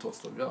anyone who talks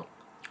to a girl.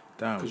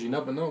 Damn. Because you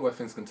never know where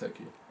things can take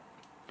you.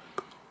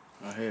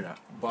 I hear that.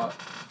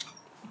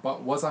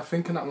 But was I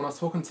thinking that when I was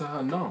talking to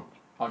her? No.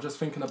 I was just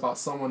thinking about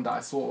someone that I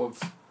sort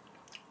of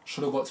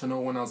should have got to know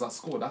when I was at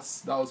school. That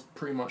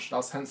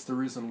was hence the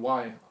reason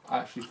why I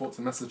actually thought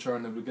to message her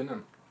in the beginning.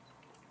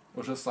 It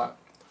was just like,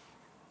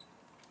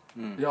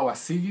 yo, I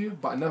see you,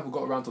 but I never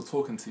got around to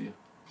talking to you.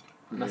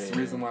 And that's the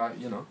reason why,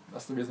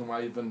 that's the reason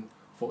why I even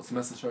thought to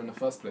message her in the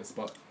first place.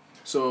 But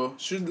So,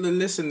 should the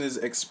listeners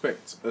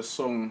expect a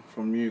song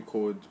from you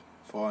called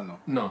Fana?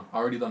 no, I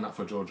already done that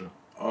for Georgia.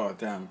 Oh,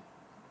 damn.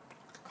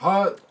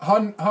 Her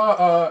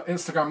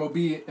Instagram will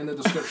be in the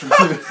description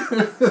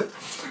too.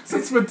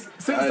 since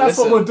that's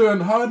what we're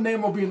doing, her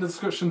name will be in the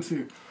description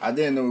too. I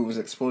didn't know we was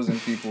exposing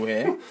people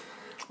here.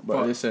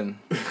 But listen,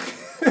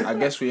 I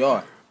guess we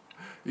are.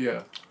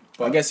 Yeah.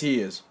 I guess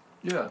he is.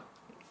 Yeah.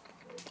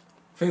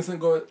 Things didn't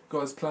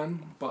go as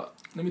planned, but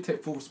let me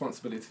take full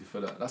responsibility for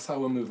that. That's how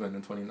we're moving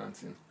in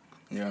 2019.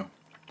 Yeah.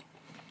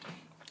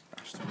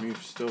 That's the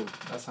move still.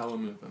 That's how we're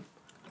moving.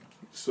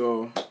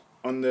 So,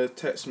 on the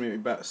text me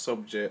back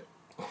subject,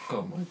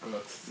 Oh my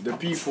god. the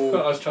people...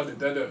 I was trying to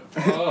dead it.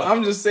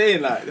 I'm just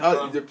saying, like,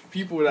 the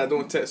people that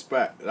don't text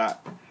back, like,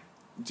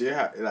 do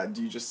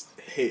you just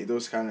hate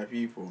those kind of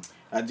people?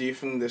 Like, do you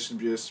think there should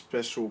be a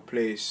special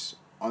place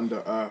on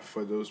the earth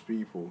for those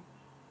people,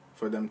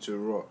 for them to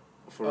rot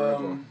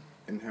forever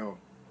in hell?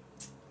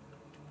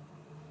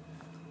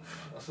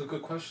 That's a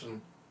good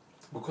question.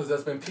 Because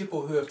there's been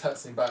people who have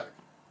texted me back.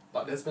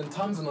 Like, there's been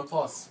times in the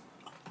past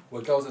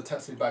where girls have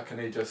texted me back and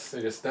they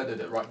just deaded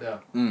it right there.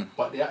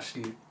 But they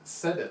actually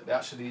said it. They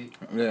actually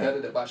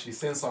deaded it by actually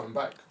saying something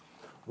back.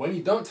 When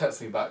you don't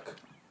text me back,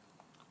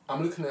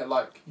 I'm looking at it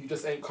like, you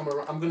just ain't come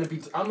around.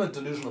 I'm a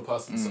delusional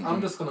person, so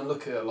I'm just going to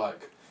look at it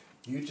like,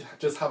 you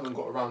just haven't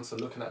got around to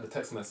looking at the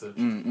text message.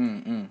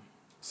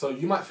 So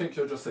you might think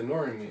you're just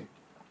ignoring me.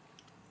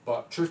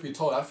 But truth be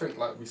told, I think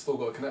like we still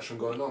got a connection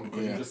going on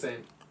because you just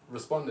ain't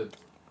responded.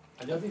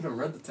 And you haven't even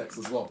read the text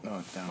as well.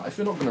 Oh, damn. Like, if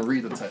you're not going to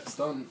read the text,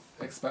 don't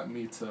expect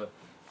me to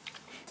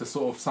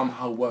sort of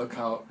somehow work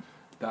out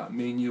that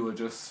me and you are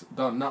just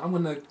done. No, I'm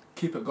going to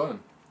keep it going.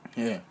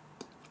 Yeah.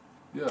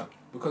 Yeah,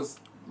 because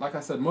like I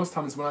said, most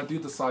times when I do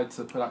decide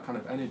to put that kind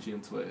of energy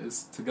into it,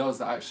 it's to girls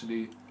that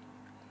actually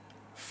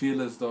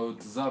feel as though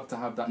deserve to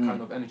have that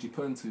kind of energy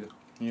put into it.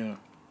 Yeah.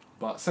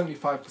 But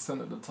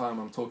 75% of the time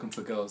I'm talking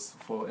to girls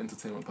for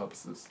entertainment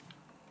purposes.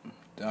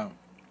 Damn.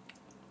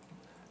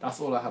 That's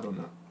all I had on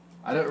that.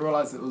 I didn't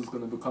realise it was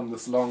going to become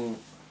this long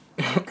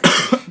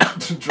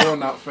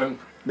drawn out thing.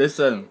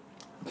 Listen,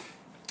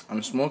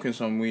 I'm smoking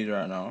some weed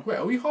right now. Wait,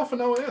 are we half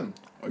an hour in?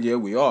 Yeah,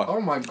 we are.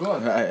 Oh my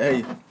god.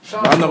 Hey,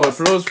 Shout out round of to us.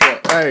 applause for.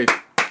 Hey,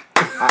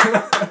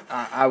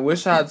 I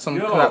wish I had some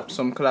Yo.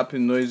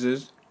 clapping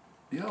noises.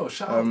 Yo,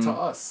 shout out to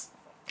us.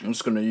 I'm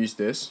just gonna use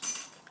this.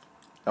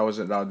 That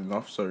wasn't loud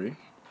enough. Sorry.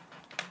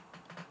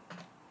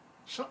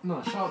 Shout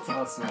out to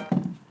us,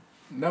 man.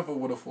 Never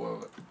would have thought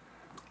of it.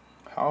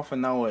 Half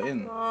an hour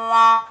in.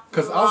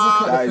 Because I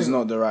was looking at That the is thing.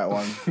 not the right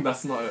one.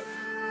 That's not it.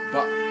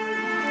 But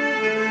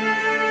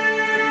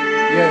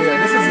yeah,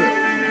 this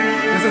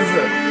is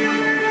it.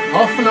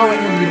 Half an hour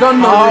in, we done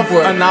now. Half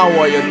an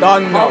hour, you're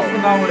done now. Half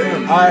an hour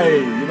in. Aye,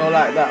 you know,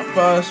 like that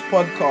first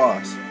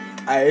podcast.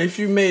 Aye, if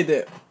you made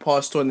it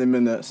past 20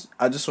 minutes,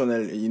 I just want to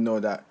let you know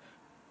that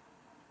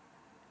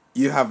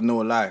you have no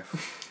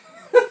life.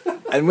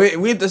 And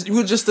we're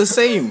just the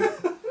same.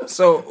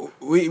 So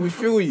we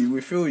feel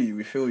you.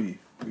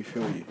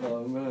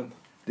 Oh man.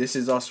 This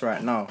is us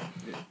right now.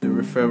 The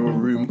Referral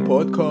Room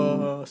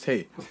podcast.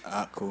 Hey.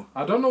 Cool.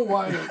 I don't know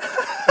why.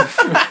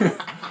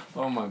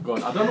 Oh my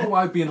god. I don't know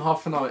why being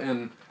half an hour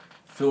in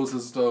feels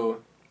as though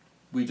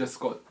we just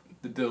got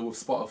the deal with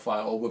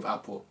Spotify or with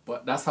Apple.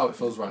 But that's how it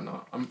feels right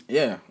now.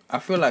 Yeah, I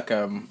feel like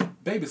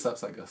Baby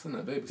steps, I guess, isn't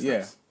it? Baby steps.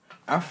 yeah,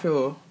 I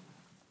feel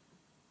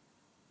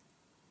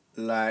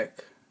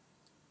like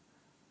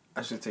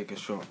I should take a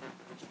shot.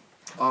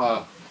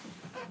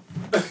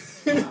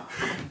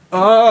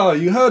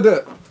 You heard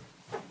it.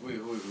 Wait,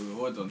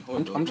 hold on.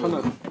 I'm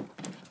trying to.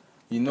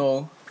 You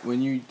know,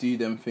 when you do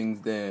them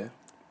things there,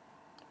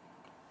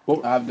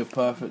 What? I have the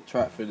perfect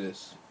track for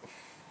this.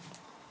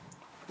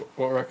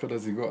 What record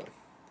has he got?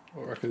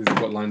 What record has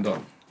he got lined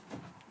up?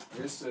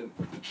 Listen.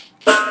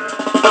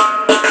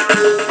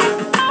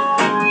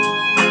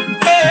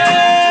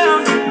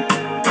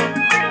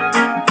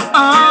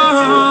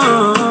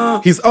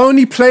 He's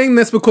only playing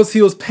this because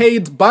he was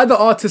paid by the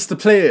artist to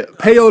play it.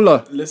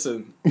 Payola.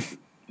 Listen.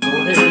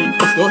 Don't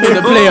hit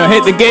the player,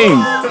 hit the game.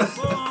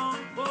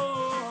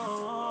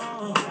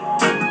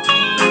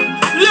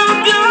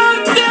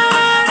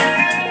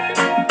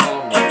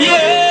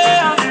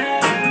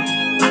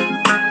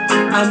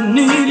 I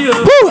need you.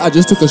 Woo! I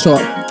just took a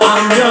shot.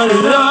 I'm your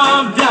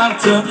love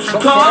doctor.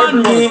 Call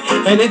me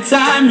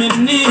anytime you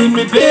need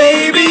me,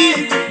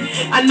 baby.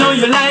 I know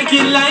you like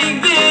it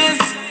like this.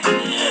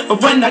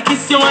 When I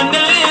kiss you on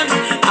the lips,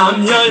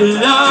 I'm your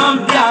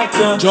love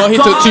doctor. JAHI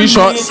took 2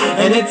 shots.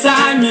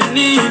 Anytime you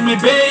need me,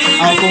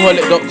 baby.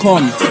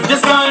 Alcoholic.com.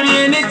 Just call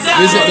me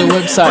anytime. Visit the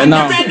website when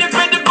now. you're ready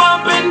for the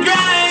bump and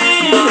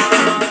grind.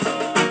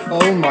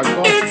 Oh my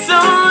god. It's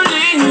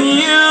only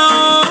you.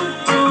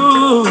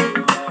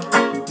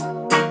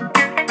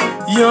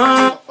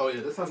 You're Oh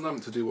yeah, this has nothing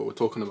to do with what we're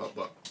talking about,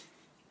 but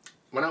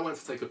when I went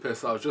to take a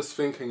piss, I was just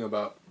thinking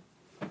about,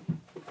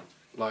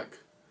 like,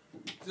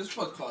 This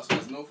podcast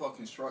has no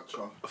fucking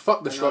structure.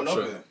 fuck the And I love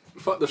structure. it.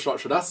 Fuck the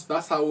structure.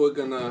 That's how we're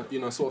gonna,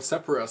 sort of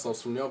separate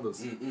ourselves from the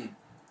others.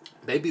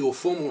 They be all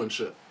formal and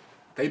shit.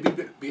 They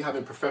be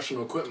having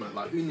professional equipment.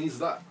 Like, who needs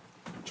that?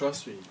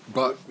 Trust me.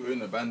 But We're in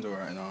the bando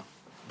right now.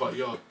 but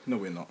yo, No,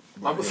 we're not.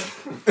 I But, was,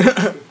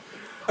 yeah.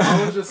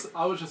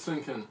 I was just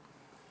thinking.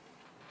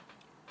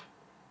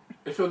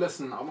 If you're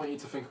listening, I want you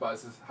to think about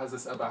this. Has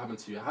this ever happened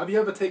to you? Have you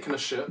ever taken a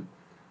shit,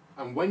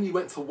 and when you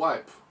went to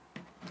wipe,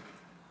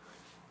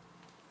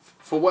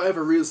 for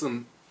whatever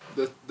reason,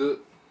 the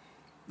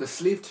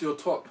sleeve to your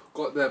top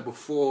got there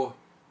before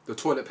the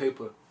toilet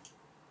paper?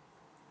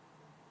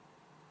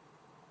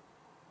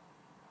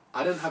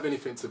 I didn't have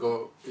anything to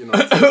go, I didn't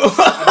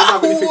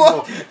have anything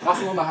more.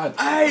 That's all I had.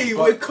 Hey, But-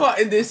 we're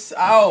cutting this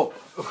out.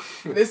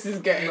 This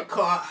is getting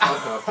cut.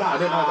 Okay.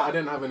 I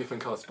didn't have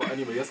anything else. But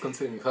anyway, let's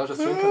continue. 'Cause I was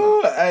just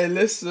thinking that. Hey,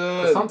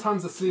 listen.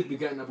 Sometimes the sleeve be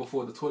getting there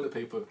before the toilet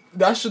paper.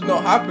 That should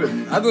not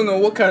happen. I don't know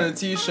what kind of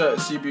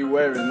t-shirts she be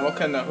wearing, what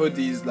kind of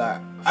hoodies.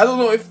 Like, I don't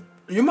know if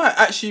you might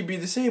actually be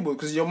disabled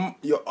because your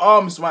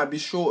arms might be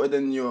shorter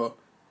than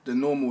the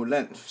normal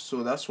length.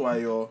 So that's why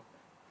your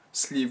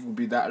sleeve will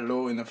be that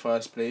low in the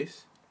first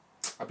place.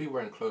 I be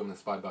wearing clothes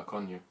inspired by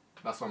Kanye.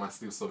 That's why my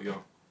sleeves so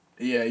young.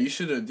 Yeah, you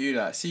shouldn't do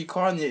that. See,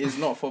 Kanye is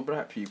not for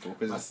black people My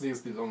because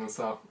sleeves be long and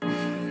south.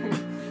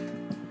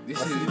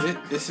 this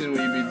is what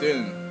you be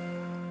doing.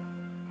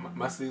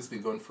 My sleeves be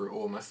going through it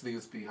all. My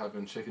sleeves be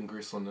having chicken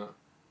grease on it.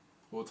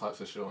 All types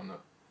of shit on it.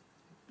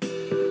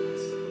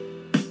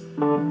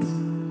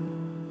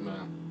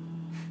 Man.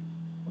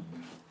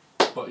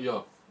 But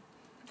yo,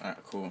 Alright,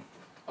 cool.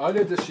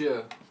 earlier this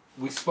year,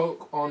 we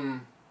spoke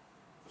on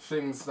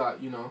things that,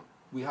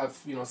 we have,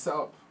 set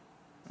up.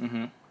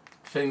 Mm-hmm.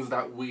 Things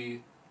that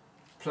we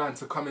plan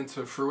to come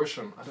into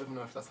fruition. I don't even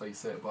know if that's how you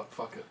say it, but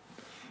fuck it.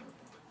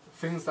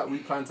 Things that we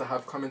plan to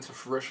have come into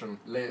fruition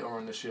later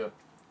on this year.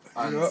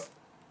 And Yeah.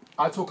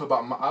 I was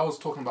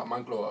talking about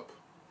my glow up.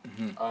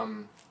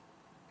 Mm-hmm.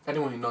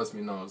 Anyone who knows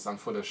me knows I'm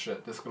full of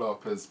shit. This glow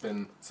up has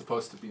been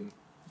supposed to be...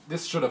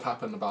 This should have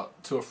happened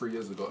about 2 or 3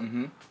 years ago.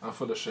 Mm-hmm. I'm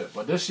full of shit.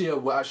 But this year,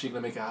 we're actually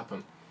going to make it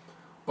happen.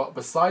 But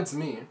besides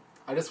me,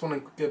 I just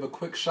want to give a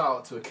quick shout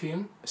out to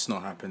Akeem. It's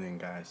not happening,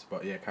 guys.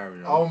 But yeah, carry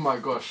on. Oh my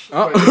gosh.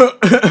 I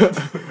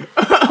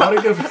want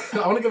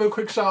to give a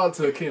quick shout out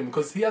to Akeem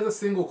because he has a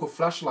single called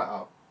Flashlight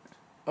out.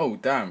 Oh,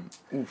 damn.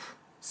 Oof.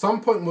 Some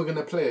point we're going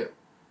to play it.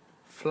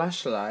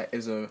 Flashlight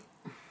is a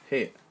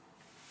hit.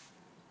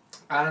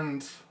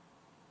 And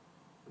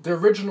the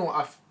original,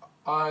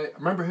 I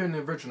remember hearing the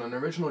original, and the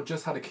original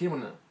just had Akeem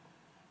on it.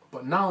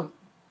 But now,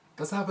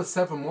 does it have a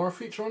 7 More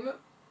feature on it?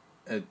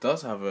 It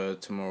does have a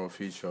Tomorrow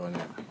feature on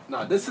it.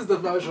 Nah, this is the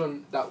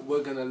version that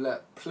we're going to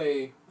let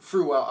play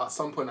throughout at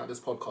some point at this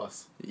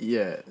podcast.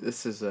 Yeah,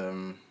 this is,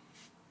 I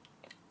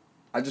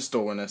just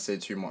don't want to say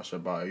too much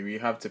about it. We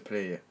have to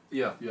play it.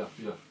 Yeah.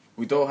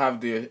 We don't have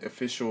the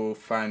official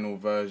final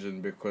version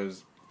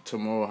because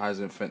Tomorrow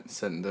hasn't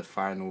sent the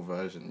final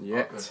version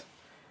yet. Okay.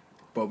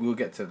 But we'll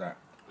get to that.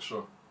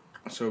 Sure.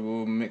 So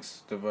we'll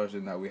mix the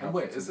version that we have.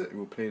 Wait, is it?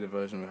 We'll play the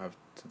version we have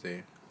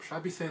today. Should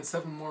I be saying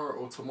 7 More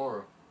or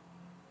Tomorrow?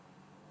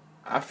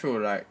 I feel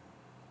like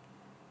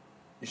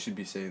you should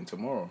be saying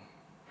Tomorrow.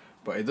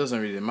 But it doesn't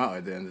really matter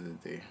at the end of the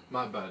day.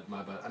 My bad.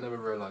 I never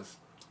realised.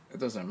 It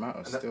doesn't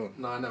matter still.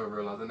 No, I never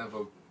realised.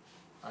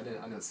 I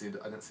didn't see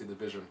the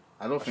vision.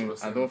 I don't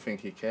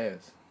think he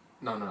cares.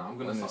 No, I'm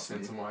gonna start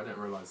saying Tomorrow. I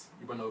didn't realise.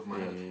 You went over my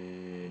head.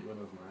 You went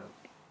over my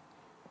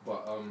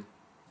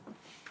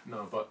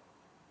head. But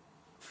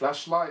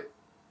Flashlight,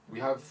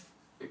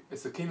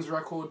 it's Akeem's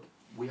record.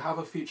 We have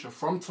a feature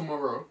from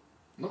Tomorrow,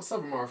 not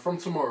 7 More, from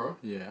Tomorrow.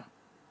 Yeah.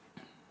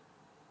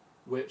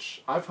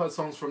 Which I've heard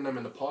songs from them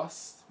in the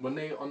past. When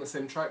they on the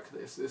same track,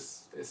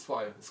 it's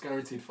fire. It's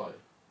guaranteed fire.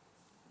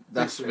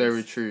 That's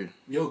very true.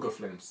 Yoga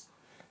Flames.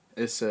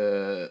 That's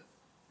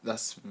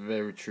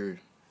very true.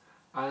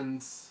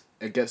 And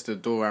it gets the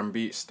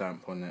DoranBeats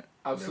stamp on it.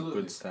 Absolutely.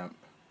 The good stamp.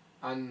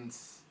 And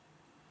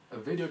a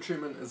video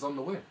treatment is on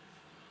the way.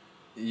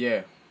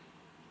 Yeah.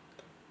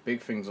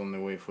 Big things on the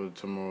way for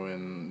Tomorrow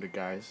and the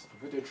guys.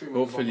 Video treatment.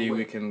 Hopefully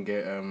we can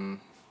get them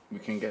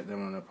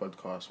on a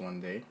podcast one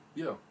day.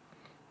 Yeah.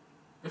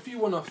 If you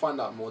want to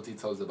find out more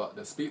details about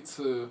this, speak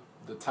to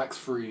the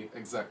tax-free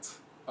exec,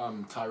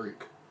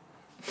 Tyreek.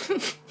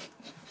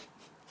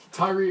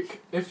 Tyreek,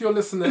 if you're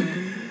listening,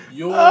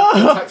 you're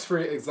the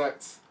tax-free exec.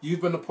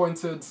 You've been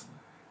appointed.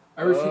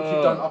 Everything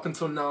you've done up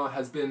until now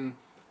has been...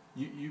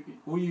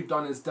 all you've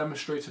done is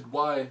demonstrated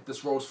why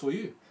this role's for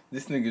you.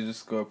 This nigga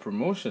just got a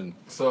promotion.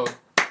 So...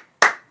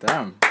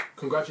 Damn.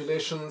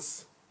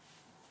 Congratulations.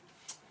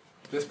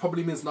 This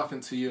probably means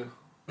nothing to you.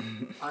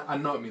 I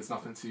know it means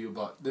nothing to you,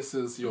 but this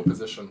is your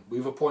position.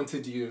 We've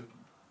appointed you,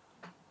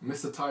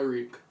 Mr.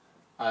 Tyreek,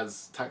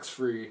 as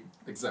tax-free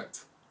exec.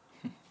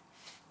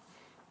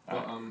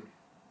 But,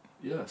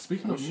 yeah,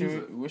 speaking of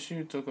music... What should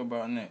we talk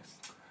about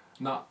next?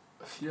 Nah,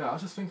 yeah, I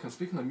was just thinking,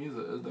 speaking of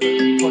music, are there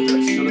any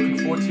projects you're looking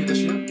forward to this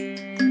year?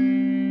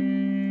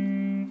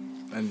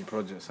 Any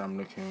projects I'm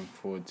looking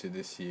forward to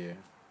this year?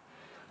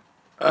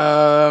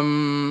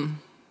 I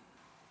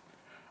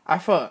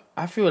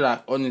feel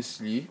like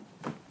honestly,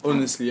 I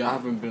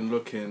haven't been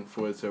looking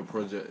forward to a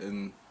project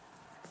in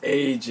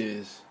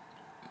ages.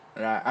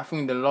 Like, I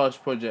think the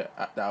last project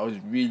that I was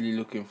really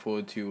looking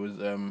forward to was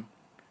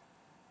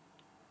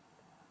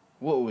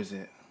what was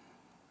it?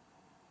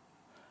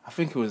 I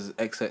think it was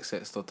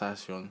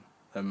XXXTentacion,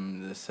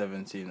 the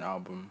 17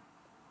 album.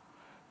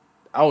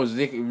 I was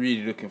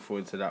really looking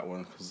forward to that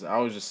one because I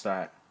was just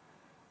like,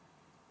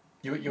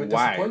 you were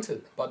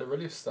disappointed by the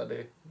release that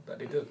they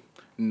did.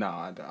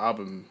 Nah, the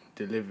album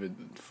delivered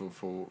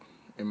for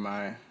in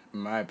my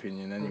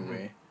opinion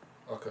anyway.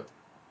 Mm-hmm. Okay.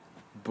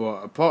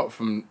 But apart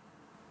from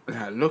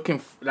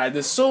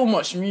there's so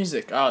much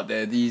music out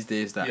there these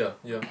days that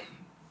yeah.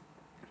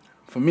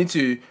 For me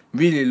to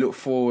really look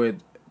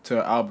forward to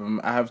an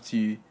album, I have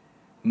to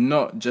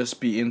not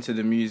just be into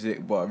the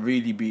music, but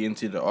really be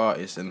into the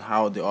artist and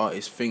how the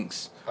artist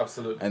thinks.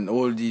 Absolutely. And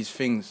all these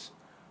things.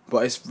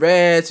 But it's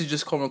rare to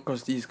just come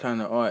across these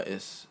kind of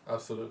artists.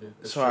 Absolutely.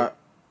 It's so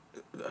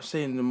I'm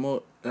saying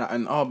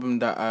an album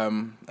that I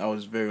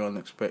was very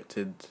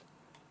unexpected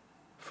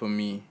for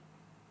me.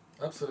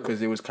 Absolutely.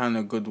 Because it was kind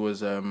of good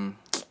was Lil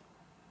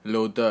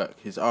Durk,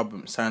 his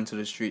album Signed to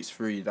the Streets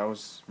 3. That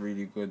was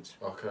really good.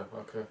 Okay.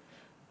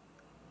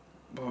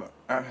 But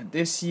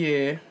this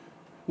year,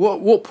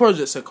 what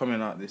projects are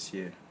coming out this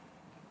year?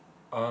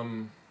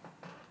 Probably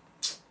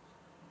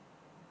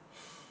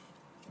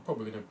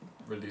gonna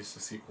release a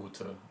sequel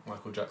to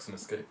Michael Jackson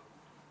Escape.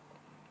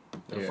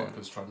 The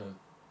fuckers trying to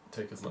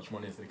take as much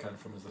money as they can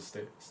from his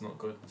estate. It's not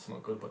good,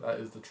 but that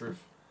is the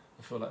truth.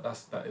 I feel like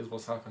that is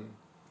what's happening.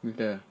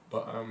 Yeah.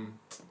 But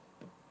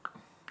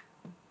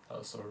that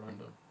was so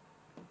random.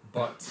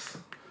 But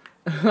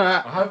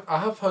I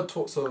have heard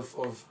talks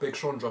of Big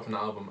Sean dropping an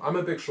album. I'm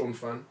a Big Sean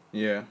fan.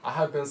 Yeah. I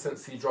have been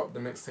since he dropped the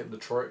mixtape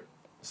Detroit.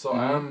 So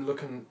I am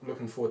looking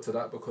forward to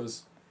that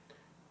because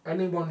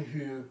anyone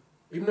who,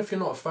 even if you're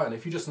not a fan,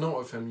 if you just know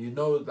of him, you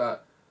know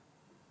that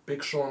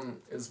Big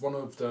Sean is one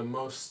of the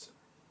most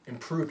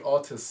improved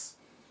artists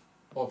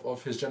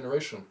of his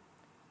generation.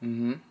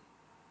 Mm-hmm.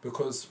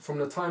 Because from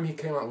the time he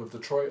came out with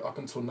Detroit up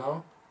until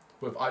now,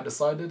 with I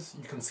Decided,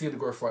 you can see the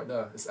growth right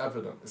there. It's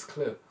evident. It's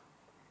clear.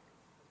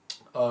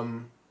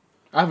 I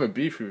have a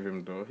beef with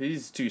him though.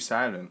 He's too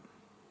silent.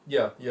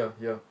 Yeah,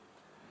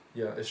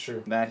 it's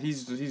true. Like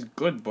he's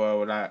good,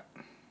 but like,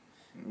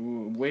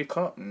 wake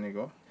up,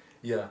 nigga.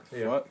 Yeah.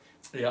 What?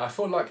 Yeah, I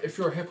feel like if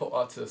you're a hip hop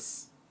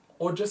artist,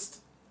 or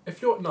just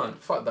if you're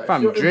fuck that.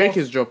 Fam, Drake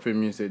is dropping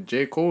music.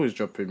 J. Cole is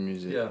dropping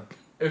music. Yeah,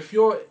 if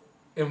you're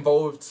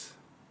involved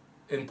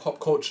in pop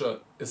culture,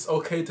 it's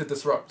okay to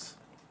disrupt.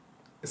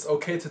 It's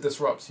okay to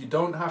disrupt. You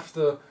don't have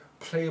to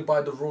play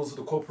by the rules of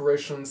the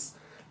corporations.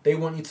 They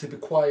want you to be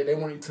quiet. They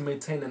want you to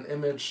maintain an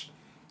image.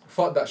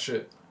 Fuck that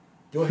shit.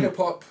 Your hip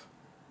hop,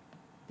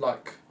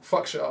 like,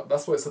 fuck shit up.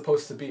 That's what it's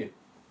supposed to be.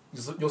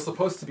 You're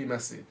supposed to be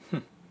messy.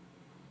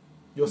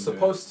 You're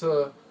supposed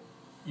to,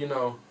 you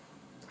know,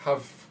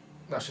 have...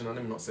 Actually, no,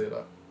 let me not say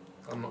that.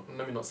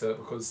 Let me not say that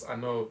because I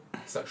know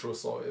sexual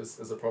assault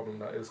is a problem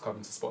that is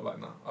coming to spotlight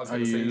now. I was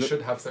going to say you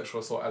should have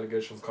sexual assault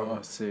allegations coming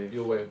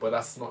your way, but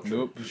that's not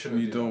true. Nope,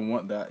 you don't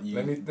want that. You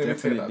let me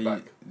definitely take that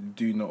back.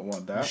 do not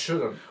want that. You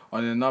shouldn't.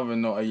 On another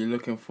note, are you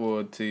looking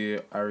forward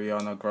to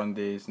Ariana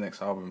Grande's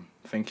next album?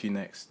 Thank You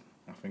Next,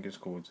 I think it's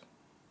called.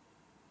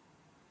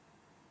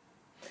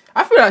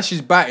 I feel like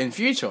she's back in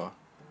Future.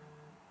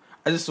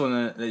 I just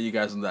want to let you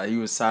guys know that he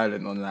was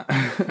silent on that.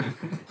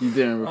 He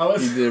didn't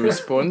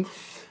respond.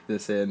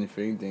 Didn't say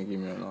anything. Didn't give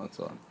me an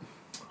answer.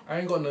 I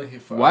ain't got no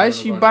hit for Why is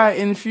she back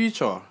in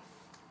Future?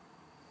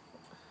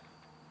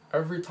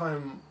 Every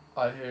time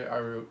I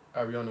hear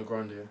Ariana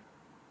Grande,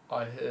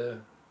 I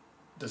hear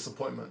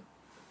disappointment.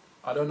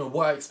 I don't know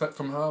what I expect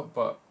from her,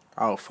 but...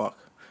 Oh, fuck.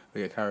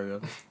 Okay, carry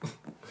on.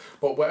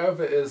 But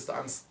whatever it is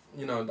that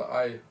that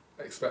I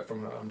expect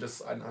from her,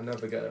 I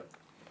never get it.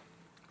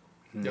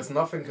 There's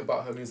nothing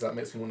about her music that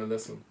makes me want to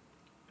listen.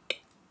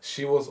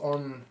 She was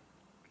on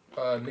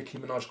Nicki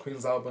Minaj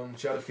Queen's album.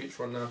 She had a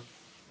feature on there.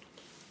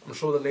 I'm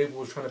sure the label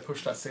was trying to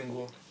push that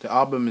single. The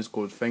album is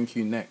called Thank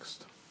You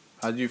Next.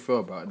 How do you feel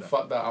about that?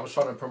 Fuck that. I was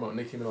trying to promote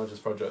Nicki Minaj's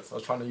project. I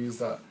was trying to use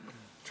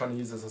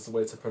this as a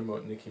way to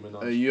promote Nicki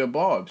Minaj. Are you a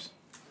Barbs?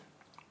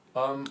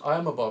 I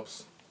am a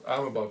Bobs.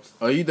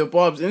 Are you the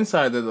Barbs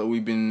insider that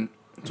we've been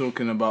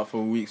talking about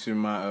for weeks with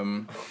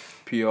my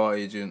PR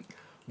agent?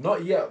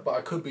 Not yet, but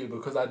I could be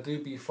because I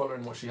do be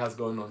following what she has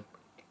going on.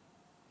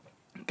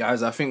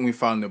 Guys, I think we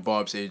found the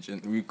Barbs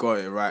agent. We got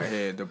it right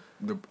here.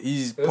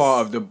 He's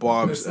part of the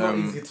Barbs. It's not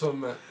easy to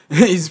admit.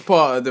 He's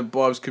part of the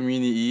Barbs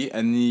community,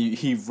 and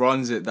he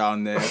runs it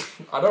down there.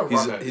 I don't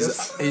run it.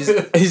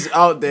 He's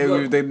out there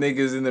with the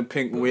niggas in the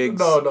pink wigs.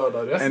 No.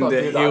 That's and not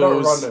the me. heels, I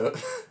don't run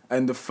it.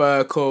 And the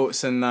fur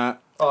coats and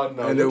that. Oh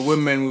no. And the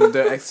women with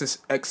the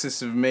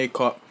excessive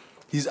makeup.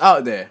 He's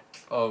out there.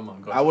 Oh my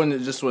god. I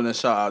just want to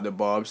shout out the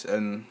Barbs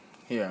and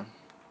yeah.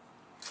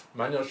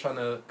 Man, you're trying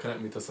to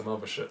connect me to some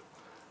other shit.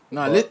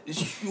 Nah,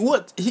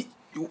 what he?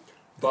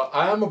 But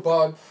I am a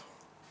Barb.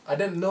 I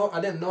didn't know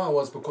I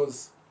was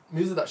because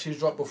music that she's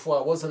dropped before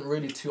I wasn't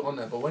really too on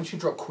there. But when she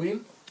dropped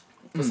Queen,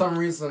 for some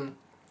reason,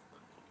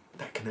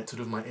 that connected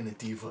with my inner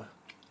diva.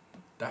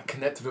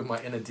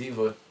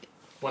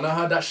 When I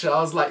heard that shit,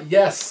 I was like,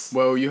 yes.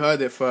 Well, you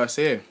heard it first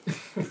here.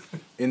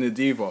 In the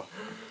diva.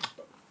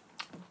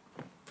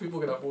 People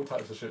can have all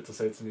types of shit to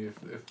say to me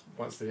if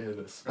once they hear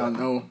this. I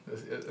know.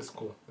 It's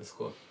cool.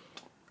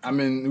 I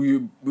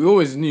mean, we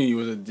always knew you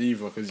was a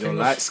diva because you're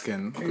light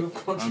skinned. King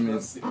of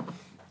controversy.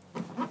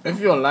 If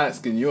you're light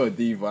skinned, you're a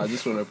diva. I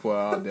just want to put it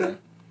out there.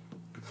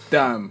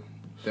 Damn,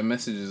 the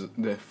messages,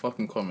 the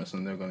fucking comments,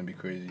 and they're gonna be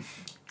crazy.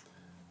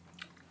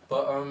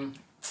 But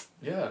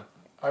yeah,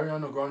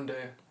 Ariana Grande.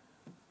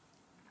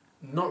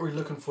 Not really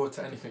looking forward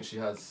to anything she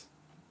has.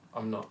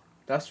 I'm not.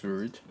 That's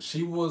rude.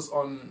 She was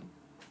on.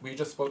 We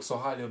just spoke so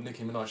highly of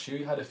Nicki Minaj.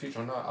 She had a feature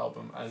on her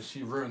album and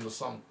she ruined the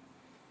song.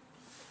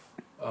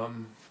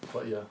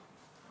 But yeah.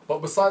 But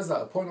besides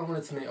that, a point I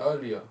wanted to make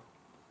earlier,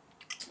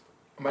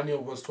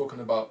 Emmanuel was talking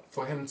about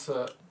for him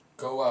to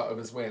go out of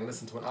his way and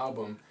listen to an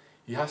album,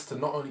 he has to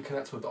not only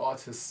connect with the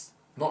artists,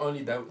 not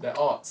only their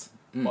art,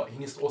 but he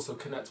needs to also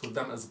connect with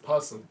them as a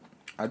person.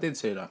 I did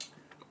say that.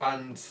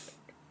 And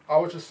I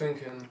was just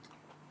thinking,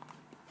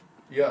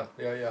 yeah,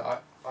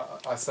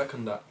 I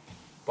second that.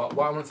 But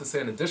what I wanted to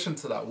say in addition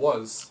to that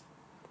was,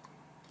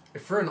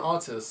 if you're an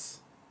artist,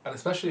 and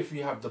especially if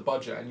you have the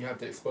budget and you have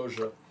the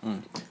exposure,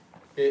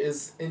 it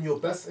is in your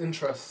best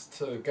interest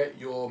to get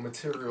your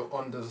material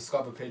on the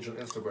Discover page on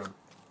Instagram.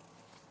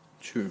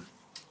 True.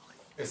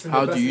 It's in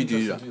How your do best you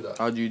interest do to that?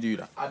 How do you do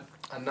that?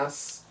 And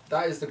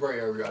that is the grey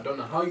area. I don't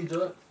know how you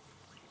do it,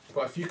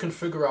 but if you can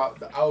figure out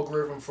the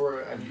algorithm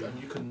for it and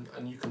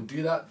you can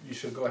do that, you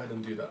should go ahead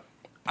and do that.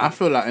 I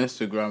feel like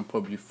Instagram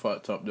probably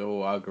fucked up the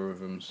whole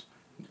algorithms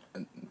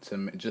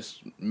to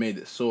just made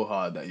it so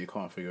hard that you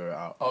can't figure it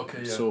out. Okay,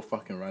 yeah. It's so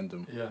fucking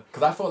random. Yeah,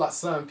 because I feel like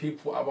certain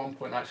people at one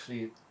point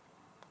actually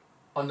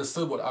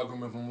understood what the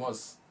algorithm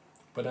was,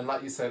 but then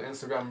like you said,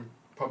 Instagram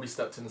probably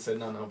stepped in and said,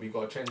 no, we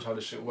gotta change how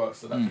this shit works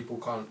so that people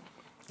can't,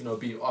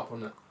 beat up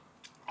on it,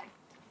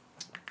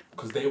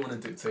 because they want to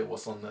dictate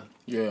what's on there.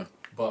 Yeah.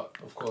 But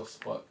of course,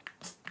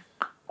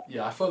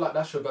 yeah, I feel like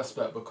that's your best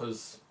bet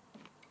because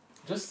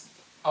just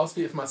I'll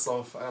speak for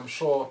myself, and I'm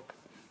sure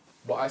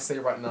what I say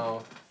right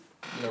now,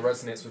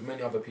 resonates with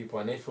many other people,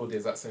 and they feel the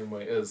exact same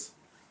way. Is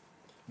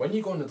when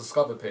you go on the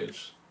Discover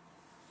page,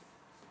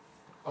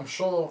 I'm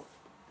sure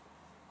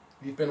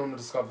you've been on the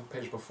Discover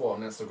page before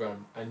on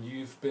Instagram, and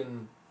you've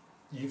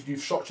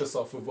shocked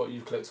yourself with what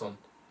you've clicked on.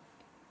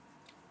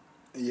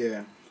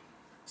 Yeah.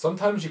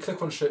 Sometimes you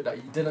click on shit that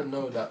you didn't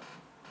know that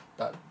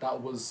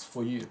was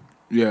for you.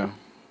 Yeah.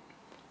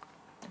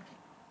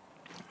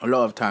 A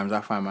lot of times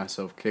I find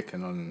myself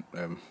clicking on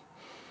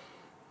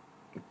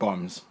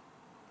bums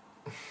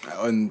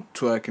on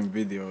twerking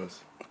videos.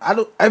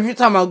 Every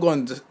time I go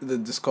on the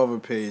Discover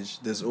page,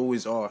 there's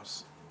always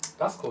arse.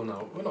 That's cool.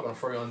 Now we're not gonna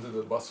throw you under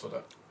the bus for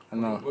that. I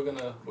know. We're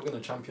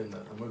gonna champion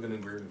that, and we're gonna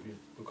agree with you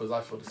because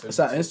I feel the same. It's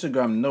like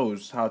Instagram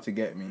knows how to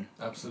get me.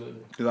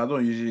 Absolutely. Because I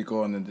don't usually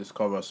go on the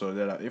Discover, so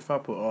they're like, if I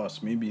put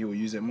arse, maybe he'll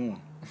use it more.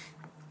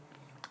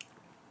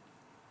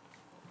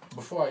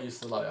 Before I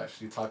used to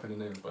actually type in the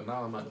names, but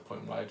now I'm at the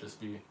point where I just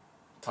be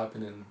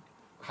typing in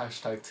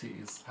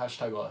 #titties,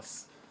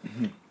 #us.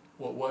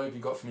 What have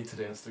you got for me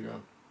today,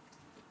 Instagram?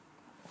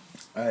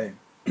 Hey.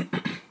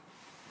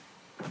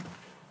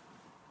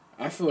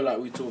 I feel like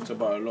we talked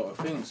about a lot of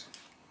things.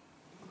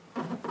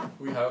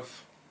 We have.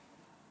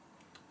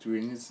 Did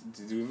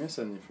we miss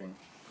anything?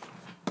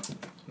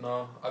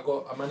 No,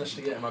 I managed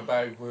to get in my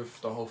bag with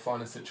the whole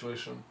finance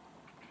situation.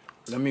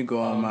 Let me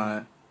go on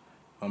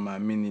my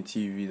mini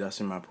TV that's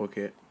in my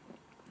pocket,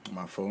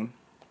 my phone,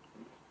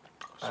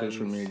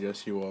 social media,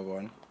 see what I got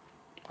on.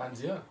 And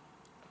yeah,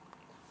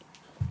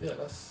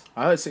 that's.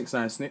 I heard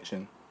 6ix9ine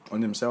snitching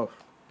on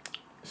himself.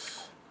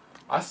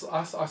 I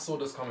saw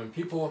this coming.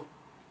 People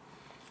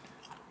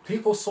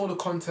saw the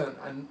content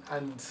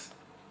and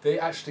they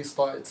actually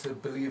started to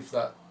believe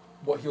that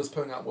what he was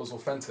putting out was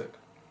authentic.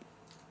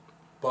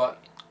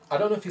 But I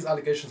don't know if his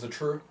allegations are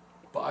true,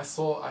 but I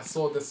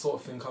saw this sort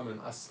of thing coming.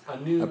 I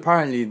knew.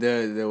 Apparently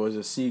there was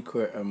a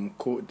secret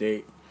court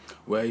date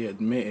where he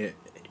admitted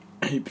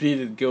he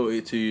pleaded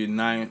guilty to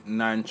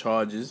nine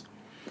charges,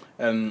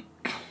 and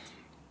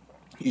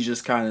he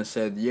just kind of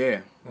said,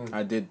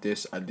 I did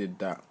this, I did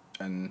that,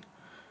 and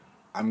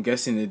I'm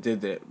guessing he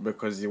did it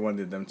because he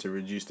wanted them to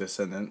reduce the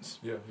sentence.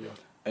 Yeah.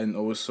 And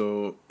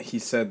also, he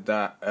said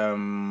that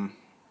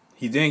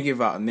he didn't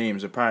give out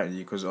names apparently,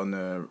 because on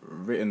the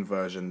written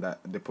version that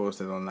they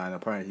posted online,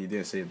 apparently he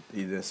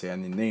didn't say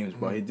any names,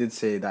 but he did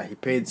say that he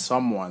paid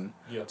someone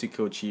to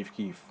kill Chief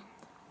Keef.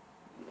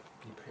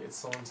 He paid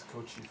someone to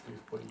kill Chief Keef,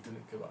 but he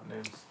didn't give out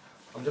names.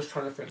 I'm just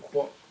trying to think.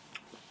 What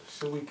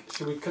should we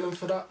kill him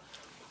for that?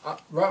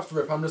 Right off the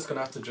rip, I'm just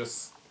gonna have to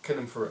just kill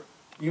him for it.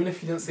 Even if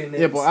he didn't say names.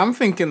 Yeah, but I'm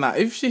thinking that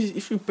if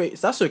you pay,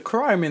 that's a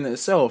crime in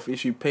itself.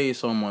 If you pay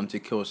someone to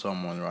kill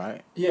someone,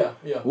 right? Yeah.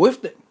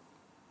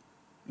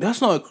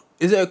 That's not.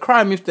 Is it a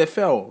crime if they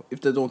fail?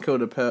 If they don't kill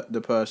the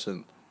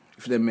person,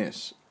 if they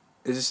miss,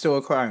 is it still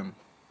a crime?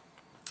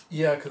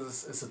 Yeah,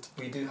 because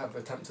we do have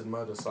attempted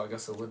murder, so I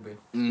guess it would be.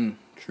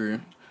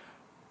 True.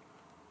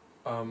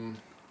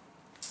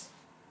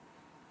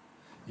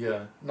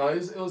 Yeah. No,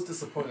 it was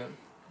disappointing.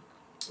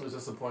 It was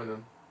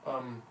disappointing.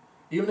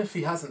 Even if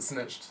he hasn't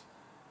snitched,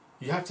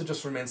 you have to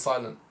just remain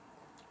silent.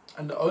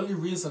 And the only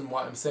reason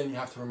why I'm saying you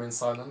have to remain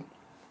silent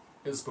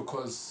is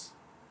because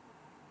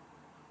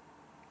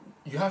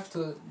you have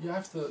to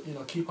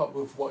keep up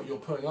with what you're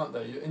putting out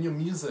there. In your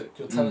music,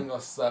 you're telling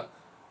us that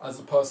as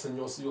a person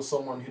you're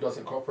someone who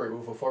doesn't cooperate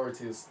with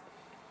authorities.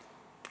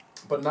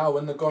 But now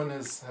when the going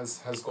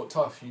has got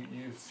tough,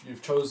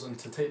 you've chosen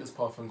to take this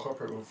path and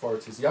cooperate with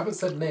authorities. You haven't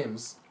said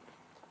names,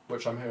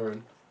 which I'm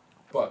hearing,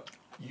 but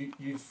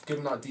you've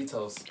given out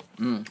details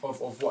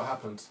of what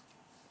happened.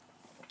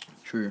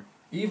 True.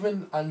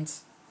 Even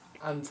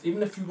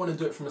if you want to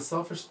do it from a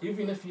selfish,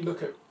 even if you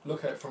look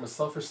at it from a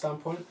selfish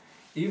standpoint,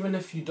 even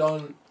if you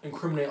don't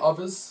incriminate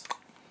others,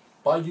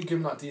 by you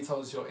giving out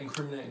details, you're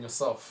incriminating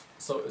yourself.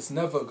 So it's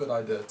never a good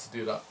idea to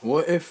do that.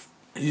 What if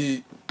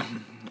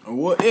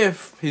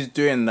he's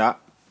doing that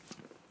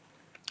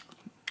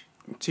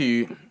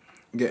to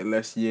get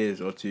less years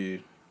or to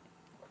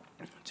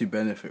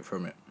benefit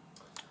from it?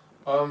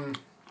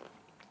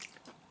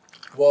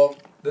 Well,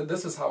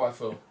 this is how I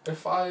feel.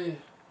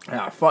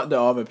 Fuck the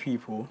other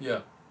people.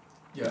 Yeah.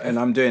 And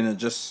I'm doing it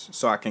just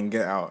so I can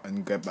get out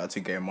and get back to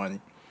getting money.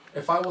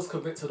 If I was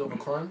convicted of a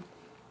crime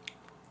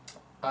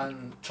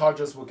and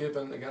charges were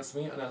given against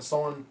me, and then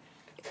someone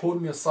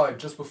pulled me aside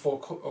just before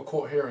a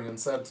court hearing and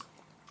said,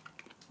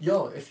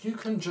 yo, if you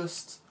can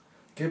just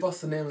give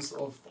us the names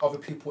of other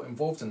people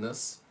involved in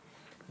this,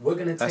 we're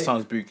going to take... That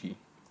sounds spooky.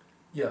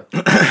 Yeah.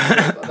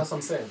 That's what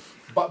I'm saying.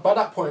 But by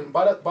that point,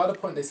 by the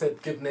point they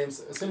said give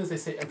names, as soon as they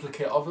say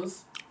implicate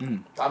others,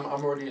 I'm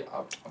already...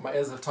 my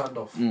ears have turned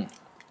off.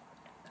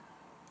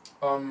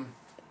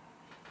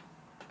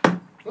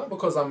 Not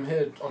because I'm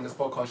here on this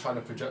podcast trying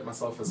to project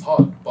myself as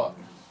hard, but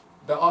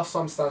there are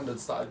some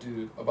standards that I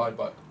do abide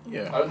by.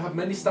 Yeah. I don't have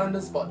many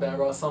standards, but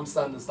there are some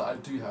standards that I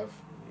do have.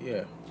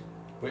 Yeah.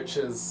 Which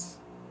is...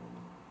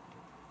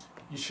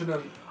 You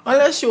shouldn't...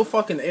 Unless you're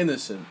fucking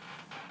innocent.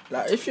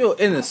 Like, if you're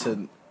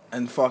innocent,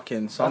 and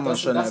fucking someone that's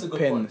a shouldn't good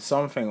pin point.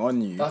 something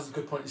on you. That's a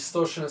good point. You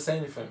still shouldn't say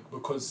anything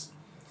because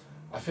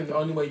I think the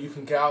only way you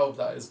can get out of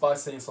that is by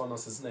saying someone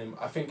else's name.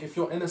 I think if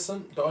you're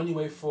innocent, the only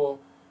way for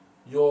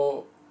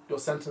your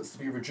sentence to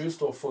be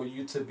reduced or for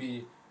you to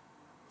be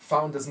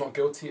found as not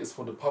guilty is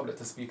for the public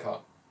to speak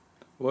out.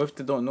 What if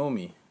they don't know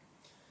me?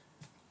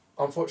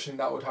 Unfortunately,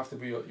 that would have to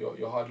be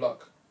your hard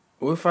luck.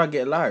 What if I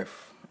get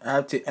life? I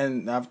have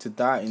to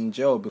die in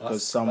jail because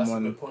That's a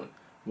someone good point.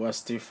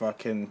 wants to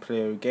fucking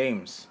play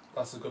games.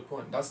 That's a good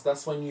point.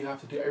 That's when you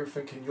have to do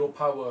everything in your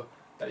power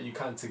that you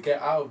can to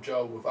get out of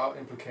jail without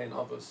implicating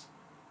others.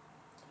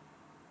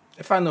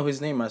 If I know his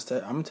name,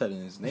 I'm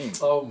telling his name.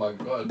 Oh my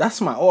god.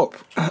 That's my op.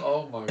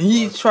 Oh my god.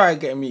 He tried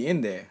getting me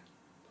in there.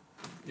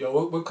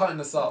 Yo, we're cutting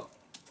this out.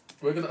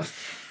 We're gonna...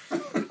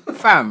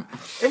 Fam,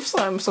 if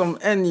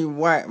any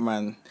white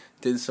man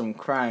did some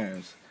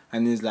crimes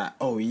and he's like,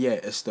 oh yeah,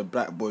 it's the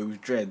black boy with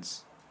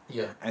dreads,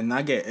 Yeah. and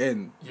I get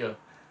in, Yeah.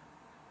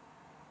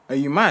 are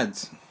you mad?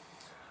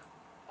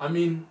 I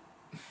mean,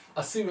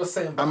 I see what you're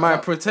saying, but... Am I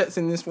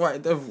protecting this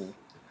white devil?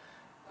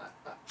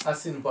 I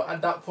see, but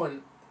at that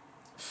point,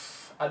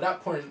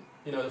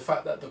 you know, the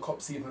fact that the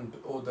cops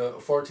or the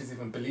authorities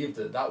even believed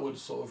it, that would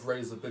sort of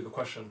raise a bigger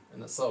question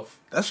in itself.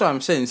 That's what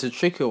I'm saying. It's a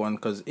tricky one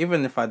because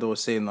even if I don't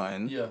say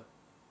nothing, Yeah.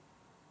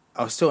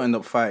 I'll still end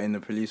up fighting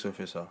the police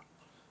officer.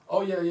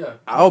 Oh yeah, yeah.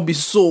 I'll be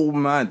so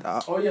mad.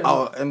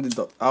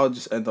 I'll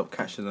just end up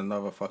catching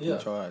another fucking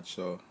charge.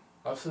 So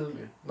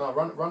absolutely. No,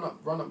 run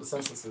up the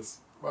sentences.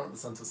 Run up the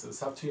sentences.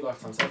 Have 2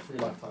 lifetimes. Have 3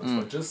 lifetimes.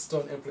 But just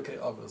don't implicate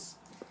others.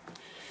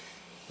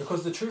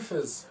 Because the truth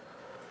is,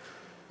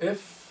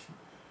 if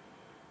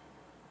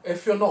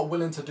you're not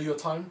willing to do your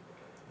time,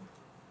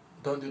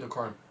 don't do the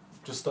crime.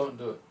 Just don't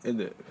do it. is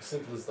it? As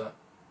simple as that.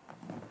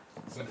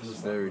 Simple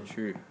as that. Very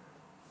true.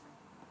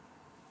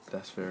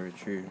 That's very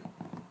true.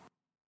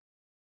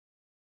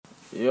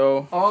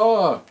 Yo,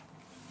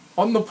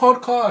 On the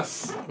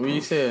podcast. what are you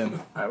saying?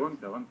 I won't.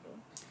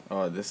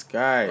 Oh, this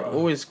guy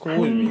always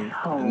calls me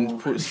and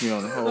puts me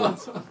on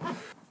hold.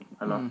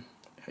 Hello.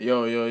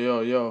 Yo.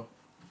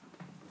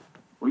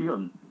 What are you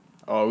on?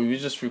 Oh, we were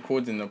just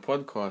recording the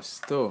podcast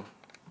still.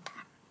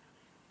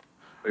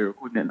 Are you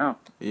recording it now?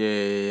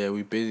 Yeah.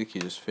 We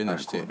basically just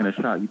finished I'm it. gonna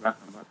shout you back.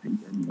 I'm about to eat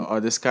anyway. Oh,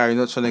 this guy, you're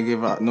not trying to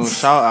give out no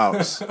shout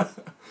outs.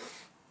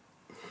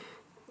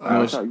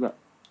 I'll shout you back.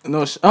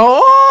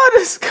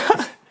 This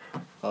guy.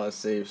 Oh,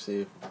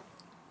 save.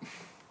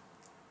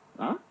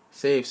 Huh?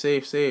 Save.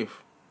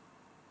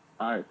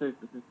 Alright,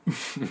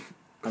 safe.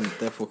 I'm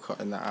definitely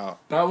cutting that out.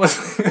 That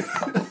was...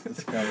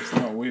 This guy was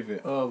not with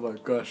it. Oh my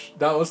gosh.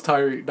 That was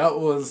Tyreek. That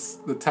was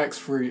the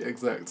tax-free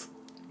exec.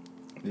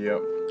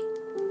 Yep.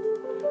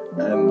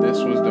 And this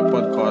was the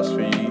podcast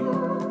for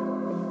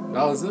you.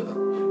 That was it.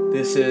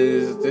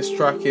 This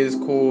track is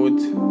called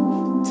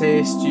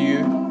Taste You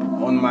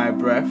on My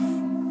Breath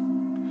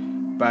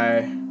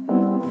by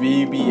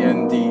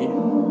VBND.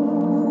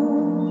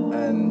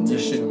 And you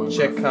should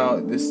check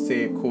out this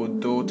tape called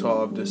Daughter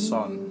of the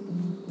Sun.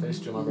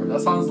 Taste you, my breath.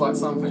 That sounds like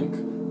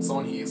something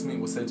someone who eats meat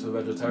would say to a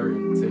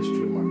vegetarian. Taste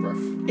you, my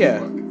breath.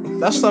 Yeah,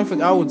 that's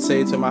something I would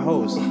say to my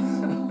host.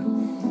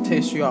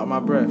 Taste you out my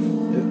breath.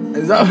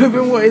 Is that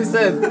even what he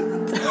said?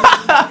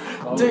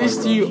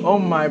 Taste you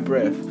on my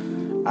breath.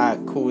 Alright,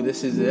 cool.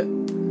 This is it.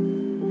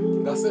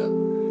 That's it.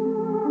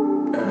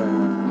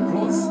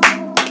 Applause.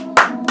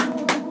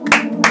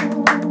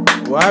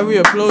 Why are we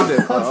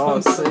applauding? Oh,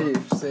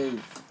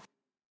 save.